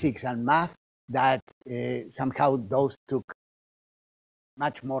physics and math that somehow those took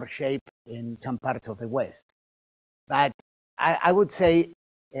much more shape in some parts of the West. But I would say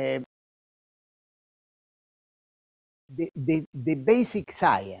the basic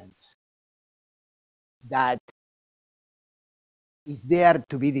science that is there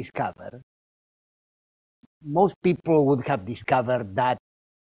to be discovered, most people would have discovered that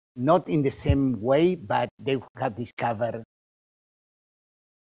not in the same way, but they would have discovered,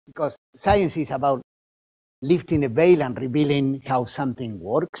 because science is about lifting a veil and revealing how something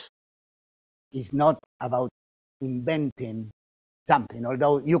works. It's not about inventing something,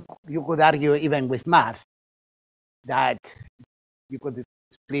 although you could argue even with math that you could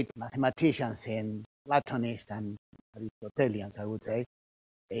split mathematicians in Platonists and Aristotelians, I would say.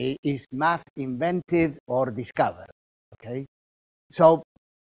 Is math invented or discovered? Okay, so,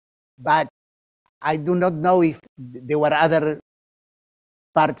 but I do not know if there were other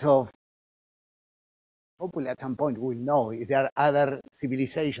parts of, hopefully at some point we'll know if there are other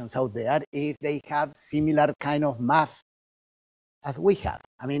civilizations out there, if they have similar kind of math as we have.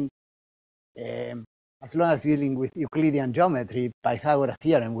 I mean, as long as dealing with Euclidean geometry, Pythagoras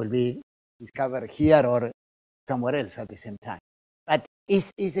theorem will be discovered here or somewhere else at the same time. But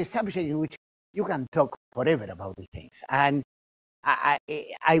it's a subject in which you can talk forever about these things. And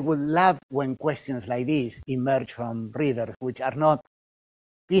I would love when questions like this emerge from readers, which are not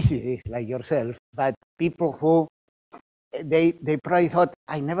physicists like yourself, but people who they probably thought,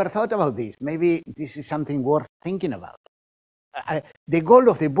 I never thought about this. Maybe this is something worth thinking about. The goal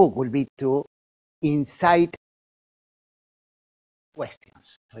of the book will be to incite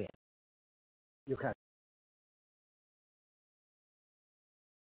questions. Oh, yeah. You have.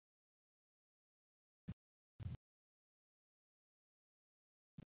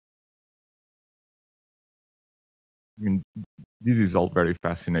 I mean, this is all very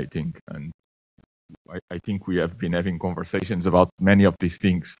fascinating, and I think we have been having conversations about many of these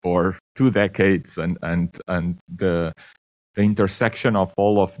things for 2 decades, and the intersection of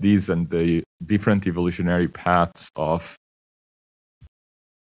all of these and the different evolutionary paths of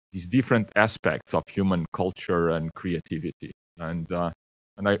these different aspects of human culture and creativity. And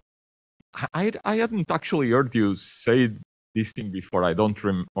I hadn't actually heard you say this thing before. I don't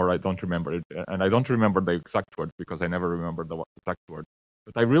remember it, and I don't remember the exact word because I never remember the exact word.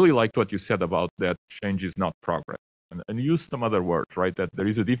 But I really liked what you said about that change is not progress, and use some other words, right? That there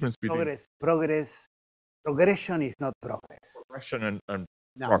is a difference between Progression is not progress. Progression and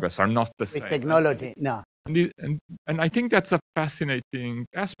no. Progress are not the same. With technology, no. And I think that's a fascinating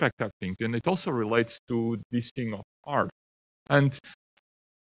aspect, I think, and it also relates to this thing of art. And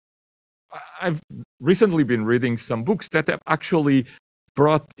I've recently been reading some books that have actually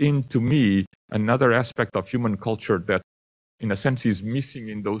brought into me another aspect of human culture that, in a sense, is missing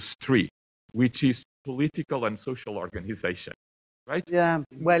in those three, which is political and social organization, right? Yeah,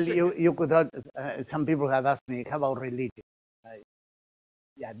 well, you could, some people have asked me, how about religion?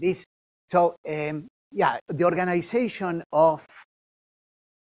 Yeah, the organization of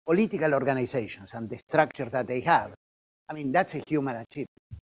political organizations and the structure that they have, I mean, that's a human achievement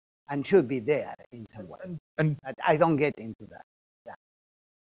and should be there in some way. But I don't get into that. Yeah.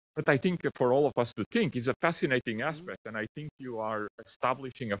 But I think for all of us to think is a fascinating aspect, and I think you are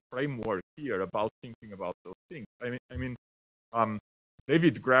establishing a framework here about thinking about those things. I mean,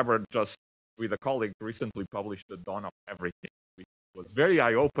 David Graeber just with a colleague recently published The Dawn of Everything, which was very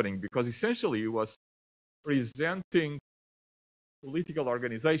eye-opening because essentially he was presenting political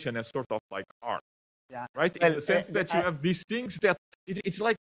organization as sort of like art, yeah. Right? Well, in the sense that you have these things that it's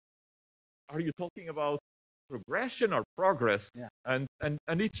like, are you talking about progression or progress? Yeah. And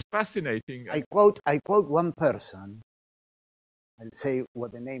it's fascinating. I quote one person. I'll say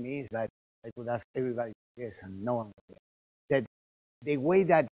what the name is, but I could ask everybody to guess, and no one would guess. That the way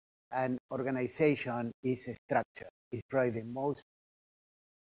that an organization is structured is probably the most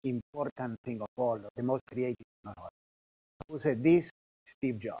important thing of all, or the most creative of all. Who said this?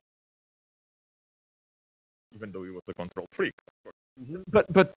 Steve Jobs. Even though he was a control freak, of course. Mm-hmm.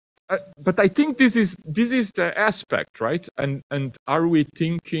 But I think this is the aspect, right? And are we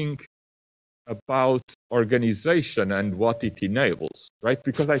thinking about organization and what it enables, right?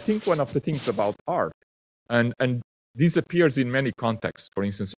 Because I think one of the things about art, and this appears in many contexts. For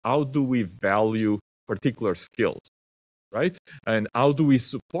instance, how do we value particular skills, right? And how do we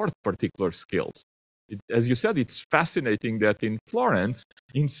support particular skills? As you said, it's fascinating that in Florence,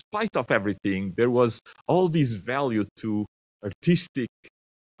 in spite of everything, there was all this value to artistic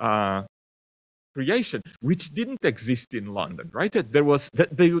creation, which didn't exist in London, right? There was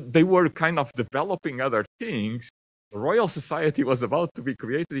they were kind of developing other things. The Royal Society was about to be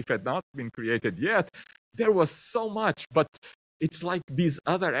created, if it had not been created yet. There was so much, but it's like these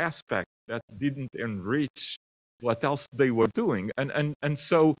other aspects that didn't enrich what else they were doing. And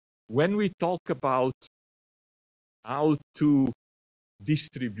so when we talk about how to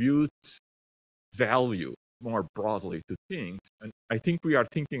distribute value more broadly to things, and I think we are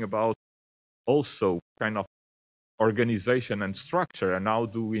thinking about also kind of organization and structure, and how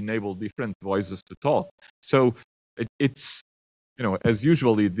do we enable different voices to talk. So it's, you know, as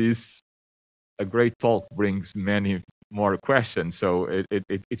usually a great talk brings many more questions. So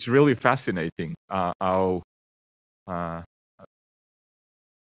it's really fascinating how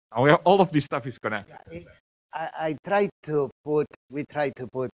all of this stuff is connected. We try to put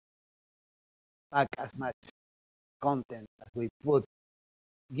back as much content as we put,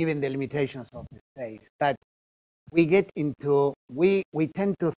 given the limitations of the space. But we tend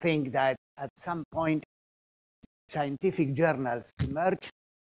to think that at some point scientific journals emerge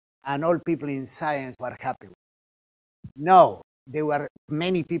and all people in science were happy with it. No, there were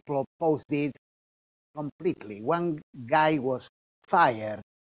many people opposed it completely. One guy was fired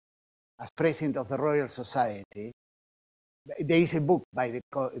as president of the Royal Society. There is a book, by the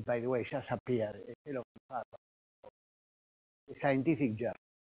way, just appeared, a scientific journal,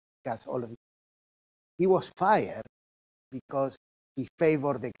 because all of it. He was fired because he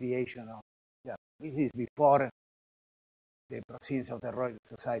favored the creation of. Yeah, this is before the proceedings of the Royal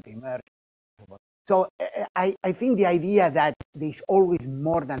Society emerged. So I think the idea that there's always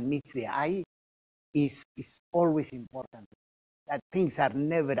more than meets the eye is always important. That things are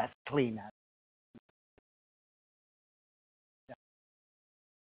never as clean as.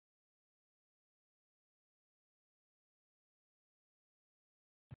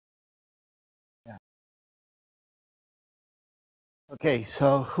 Okay,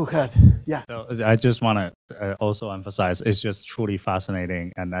 so who had, yeah. So I just want to also emphasize, it's just truly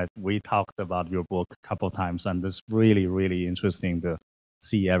fascinating, and that we talked about your book a couple of times, and it's really, really interesting to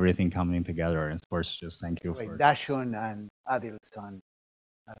see everything coming together. And first, just thank you for Dashun and Adilson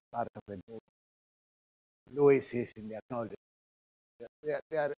are part of the book. Louis is in the acknowledgement.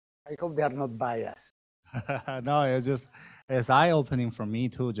 I hope they are not biased. No, it's eye-opening for me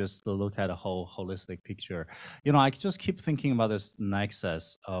too, just to look at a whole holistic picture. You know, I just keep thinking about this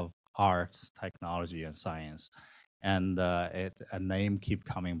nexus of arts, technology, and science, and a name keep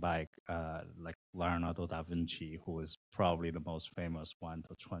coming back, like Leonardo da Vinci, who is probably the most famous one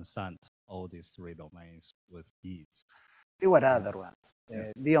to transcend all these three domains with ease. There were other ones.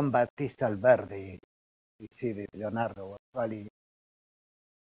 Leon Battista Alberti, we see that Leonardo was probably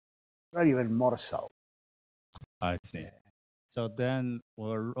even more so. I see. So then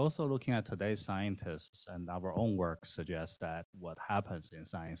we're also looking at today's scientists, and our own work suggests that what happens in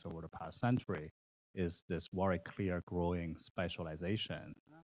science over the past century is this very clear growing specialization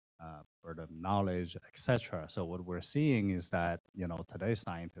for the knowledge, etc. So what we're seeing is that, you know, today's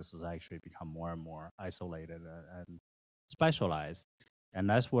scientists has actually become more and more isolated and specialized. And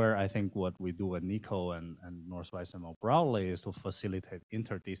that's where I think what we do at NICO and Northwestern more broadly is to facilitate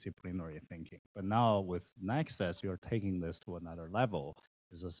interdisciplinary thinking. But now with Nexus, you're taking this to another level,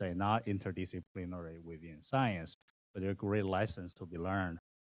 is to say not interdisciplinary within science, but there are great lessons to be learned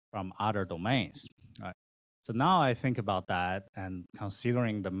from other domains. Right? So now I think about that, and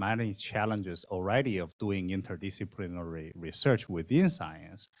considering the many challenges already of doing interdisciplinary research within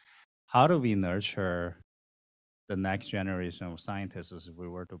science, how do we nurture the next generation of scientists if we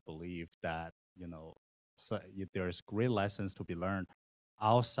were to believe that, you know, so there's great lessons to be learned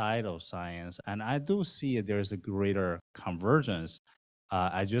outside of science? And I do see there's a greater convergence.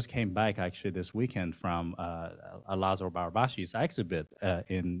 I just came back actually this weekend from Lázaro Barbashi's exhibit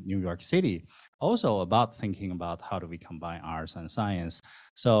in New York City, also about thinking about how do we combine arts and science.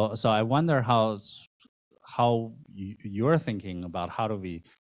 So I wonder how how you're thinking about how do we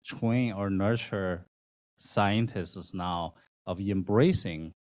train or nurture scientists now of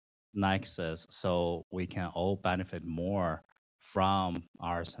embracing nexus so we can all benefit more from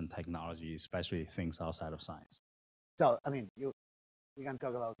arts and technology, especially things outside of science. So, I mean, we can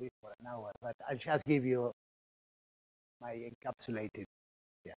talk about this for an hour, but I'll just give you my encapsulated.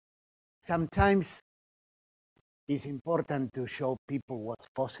 Yeah. Sometimes it's important to show people what's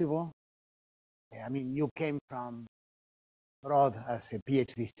possible. I mean, you came from abroad as a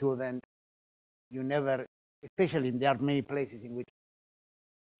PhD student. You never, especially there are many places in which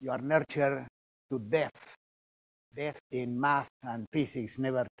you are nurtured to death. Death in math and physics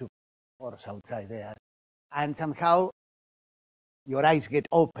never took course outside there. And somehow your eyes get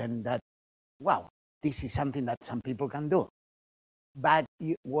open that, wow, this is something that some people can do. But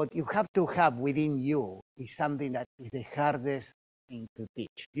what you have to have within you is something that is the hardest thing to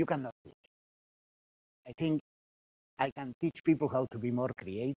teach. You cannot teach. I think I can teach people how to be more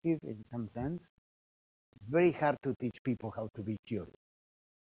creative in some sense. It's very hard to teach people how to be curious.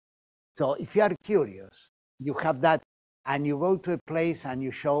 So if you are curious, you have that, and you go to a place and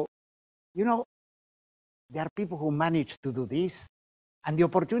you show, you know, there are people who manage to do this, and the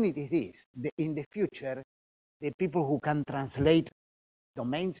opportunity is this. In the future, the people who can translate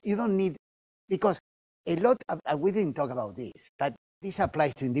domains, you don't need, because a lot of, we didn't talk about this, but this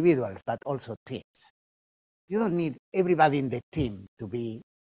applies to individuals, but also teams. You don't need everybody in the team to be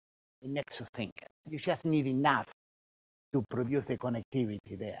a nexus thinker. You just need enough to produce the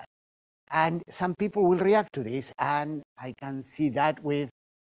connectivity there. And some people will react to this, and I can see that with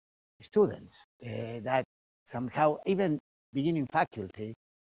students, that somehow, even beginning faculty,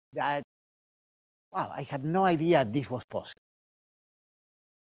 that, wow, I had no idea this was possible.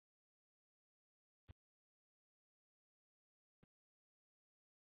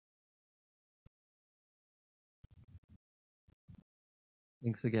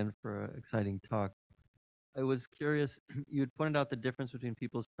 Thanks again for an exciting talk. I was curious, you had pointed out the difference between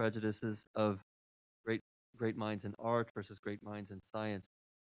people's prejudices of great minds in art versus great minds in science.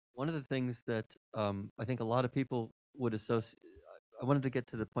 One of the things that I think a lot of people would associate, I wanted to get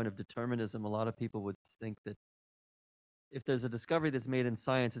to the point of determinism. A lot of people would think that if there's a discovery that's made in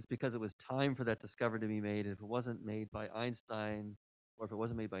science, it's because it was time for that discovery to be made. And if it wasn't made by Einstein, or if it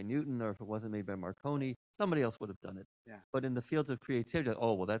wasn't made by Newton, or if it wasn't made by Marconi, somebody else would have done it. Yeah. But in the fields of creativity,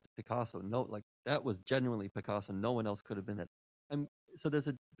 oh, well, that's Picasso. No, like that was genuinely Picasso. No one else could have been that. And so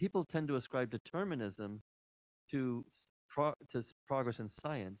people tend to ascribe determinism to progress in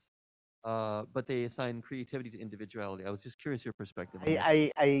science, but they assign creativity to individuality. I was just curious your perspective on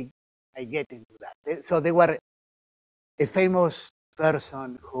that. I get into that. So there were a famous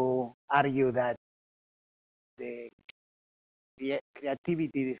person who argued that the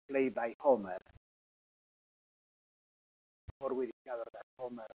creativity displayed by Homer, before we discovered that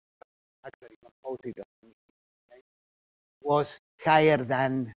Homer actually composed it, was higher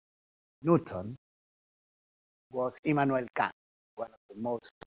than Newton, was Immanuel Kant, one of the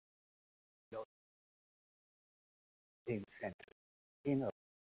most 18th century. You know,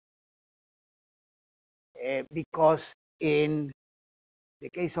 because in the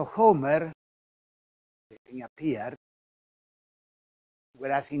case of Homer, the thing appeared,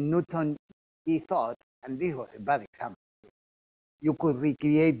 whereas in Newton, he thought, and this was a bad example, you could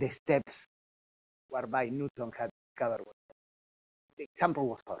recreate the steps whereby Newton had discovered what the example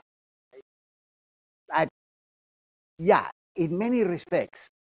was horrible. Right? But yeah, in many respects,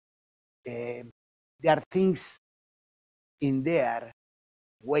 there are things in there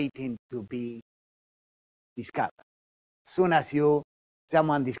waiting to be discovered. As soon as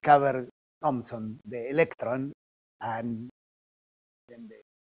someone discovered Thomson, the electron, and then the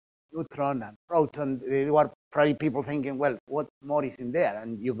neutron and proton, there were probably people thinking, well, what more is in there?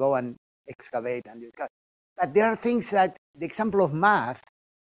 And you go and excavate and discover. But there are things that, the example of math,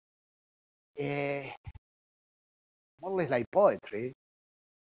 more or less like poetry,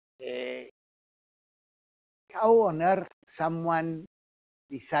 how on earth someone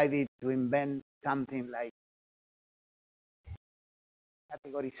decided to invent something like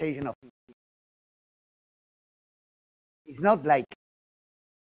categorization of information? It's not like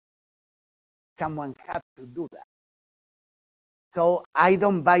someone had to do that. So I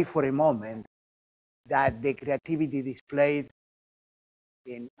don't buy for a moment that the creativity displayed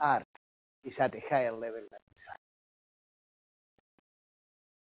in art is at a higher level than in science.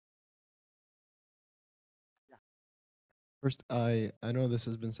 First, I know this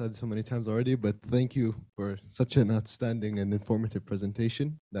has been said so many times already, but thank you for such an outstanding and informative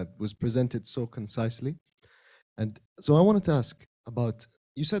presentation that was presented so concisely. And so I wanted to ask about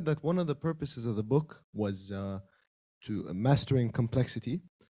you said that one of the purposes of the book was to mastering complexity.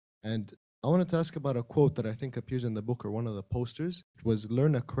 And I wanted to ask about a quote that I think appears in the book or one of the posters. It was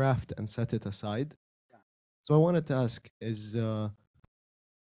learn a craft and set it aside. So I wanted to ask is,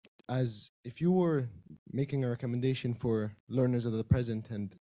 as if you were making a recommendation for learners of the present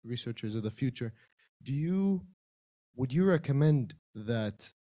and researchers of the future, would you recommend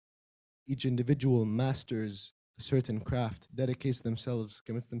that each individual masters a certain craft,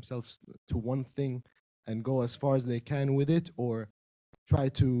 commits themselves to one thing and go as far as they can with it, or try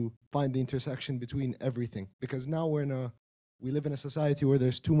to find the intersection between everything? Because now we live in a society where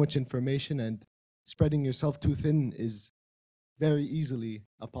there's too much information, and spreading yourself too thin is very easily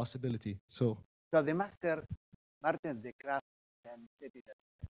a possibility. So the master, Martin, the craft, and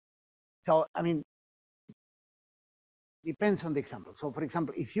so I mean, depends on the example. So for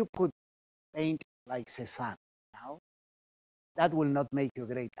example, if you could paint like Cézanne now, that will not make you a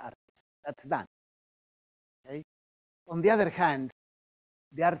great artist. That's done. Okay. On the other hand,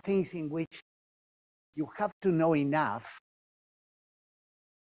 there are things in which you have to know enough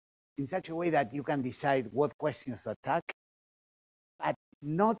in such a way that you can decide what questions to attack, but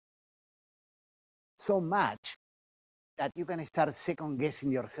not so much that you can start second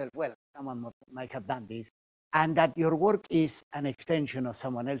guessing yourself. Well, someone might have done this, and that your work is an extension of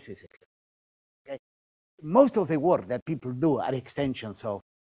someone else's. Okay? Most of the work that people do are extensions of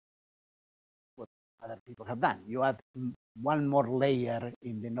what other people have done. You add one more layer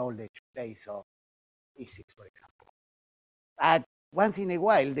in the knowledge base of physics, for example. But once in a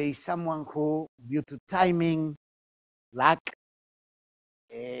while, there is someone who, due to timing, luck,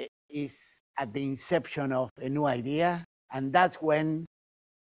 is at the inception of a new idea, and that's when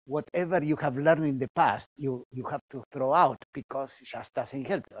whatever you have learned in the past, you have to throw out because it just doesn't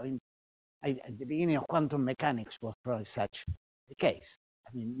help you. I mean, at the beginning of quantum mechanics was probably such a case.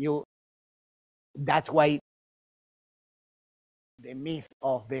 I mean, that's why the myth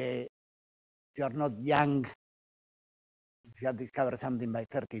of if you're not young, if you have discovered something by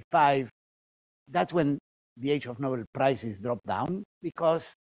 35, that's when the age of Nobel Prizes dropped down,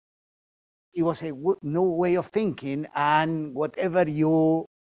 because it was a new way of thinking, and whatever you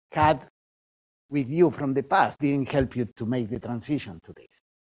had with you from the past didn't help you to make the transition to this.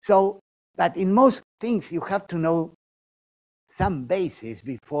 So, but in most things, you have to know some basis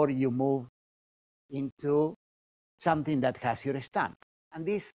before you move into something that has your stamp. And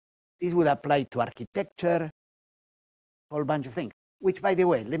this would apply to architecture, a whole bunch of things, which, by the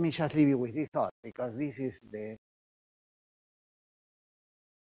way, let me just leave you with this thought, because this is to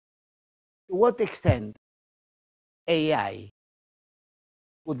what extent AI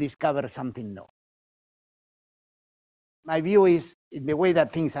would discover something new? My view is, in the way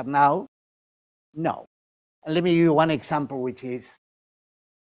that things are now, no. And let me give you one example which is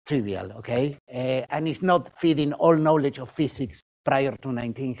trivial, okay? And it's not feeding all knowledge of physics prior to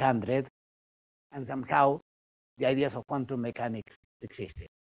 1900, and somehow the ideas of quantum mechanics existed.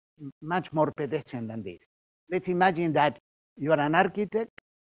 Much more pedestrian than this. Let's imagine that you are an architect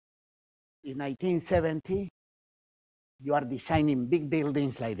in 1970. You are designing big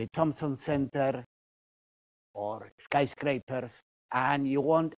buildings like the Thompson Center or skyscrapers, and you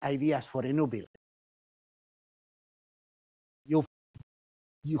want ideas for a new building.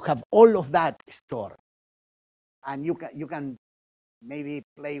 You have all of that stored, and you can maybe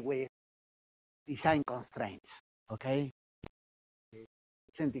play with design constraints, okay?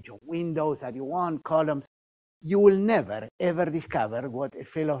 Percentage of windows that you want, columns. You will never, ever discover what a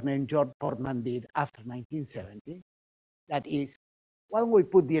fellow named George Portman did after 1970. That is, why don't we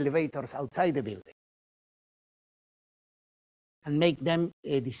put the elevators outside the building and make them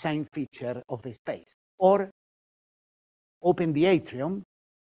a design feature of the space? Or open the atrium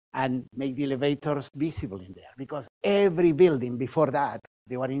and make the elevators visible in there, because every building before that,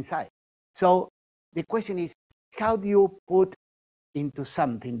 they were inside. So the question is, how do you put into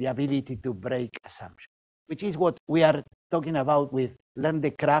something the ability to break assumption, which is what we are talking about with learn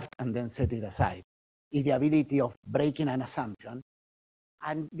the craft and then set it aside, is the ability of breaking an assumption.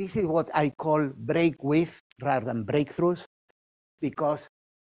 And this is what I call break with rather than breakthroughs, because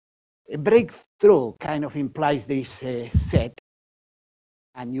a breakthrough kind of implies there is a set,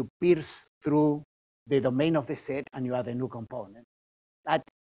 and you pierce through the domain of the set and you add a new component. But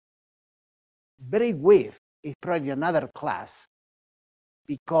break with is probably another class,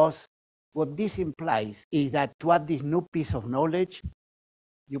 because what this implies is that to add this new piece of knowledge,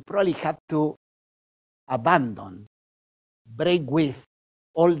 you probably have to abandon, break with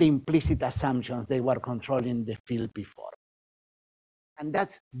all the implicit assumptions they were controlling the field before. And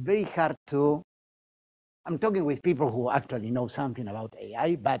that's very hard to I'm talking with people who actually know something about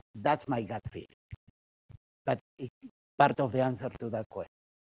AI, but that's my gut feeling. But it's part of the answer to that question.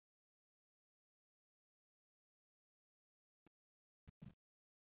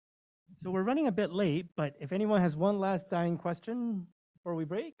 So we're running a bit late, but if anyone has one last dying question before we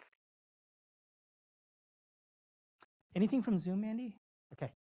break. Anything from Zoom, Andy?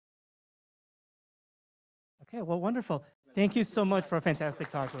 Okay. Okay, well, wonderful. Thank you so much for a fantastic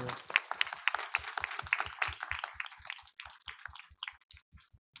talk, Julio.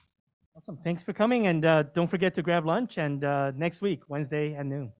 Awesome. Thanks for coming, and don't forget to grab lunch, and next week, Wednesday at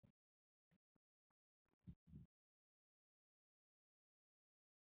noon.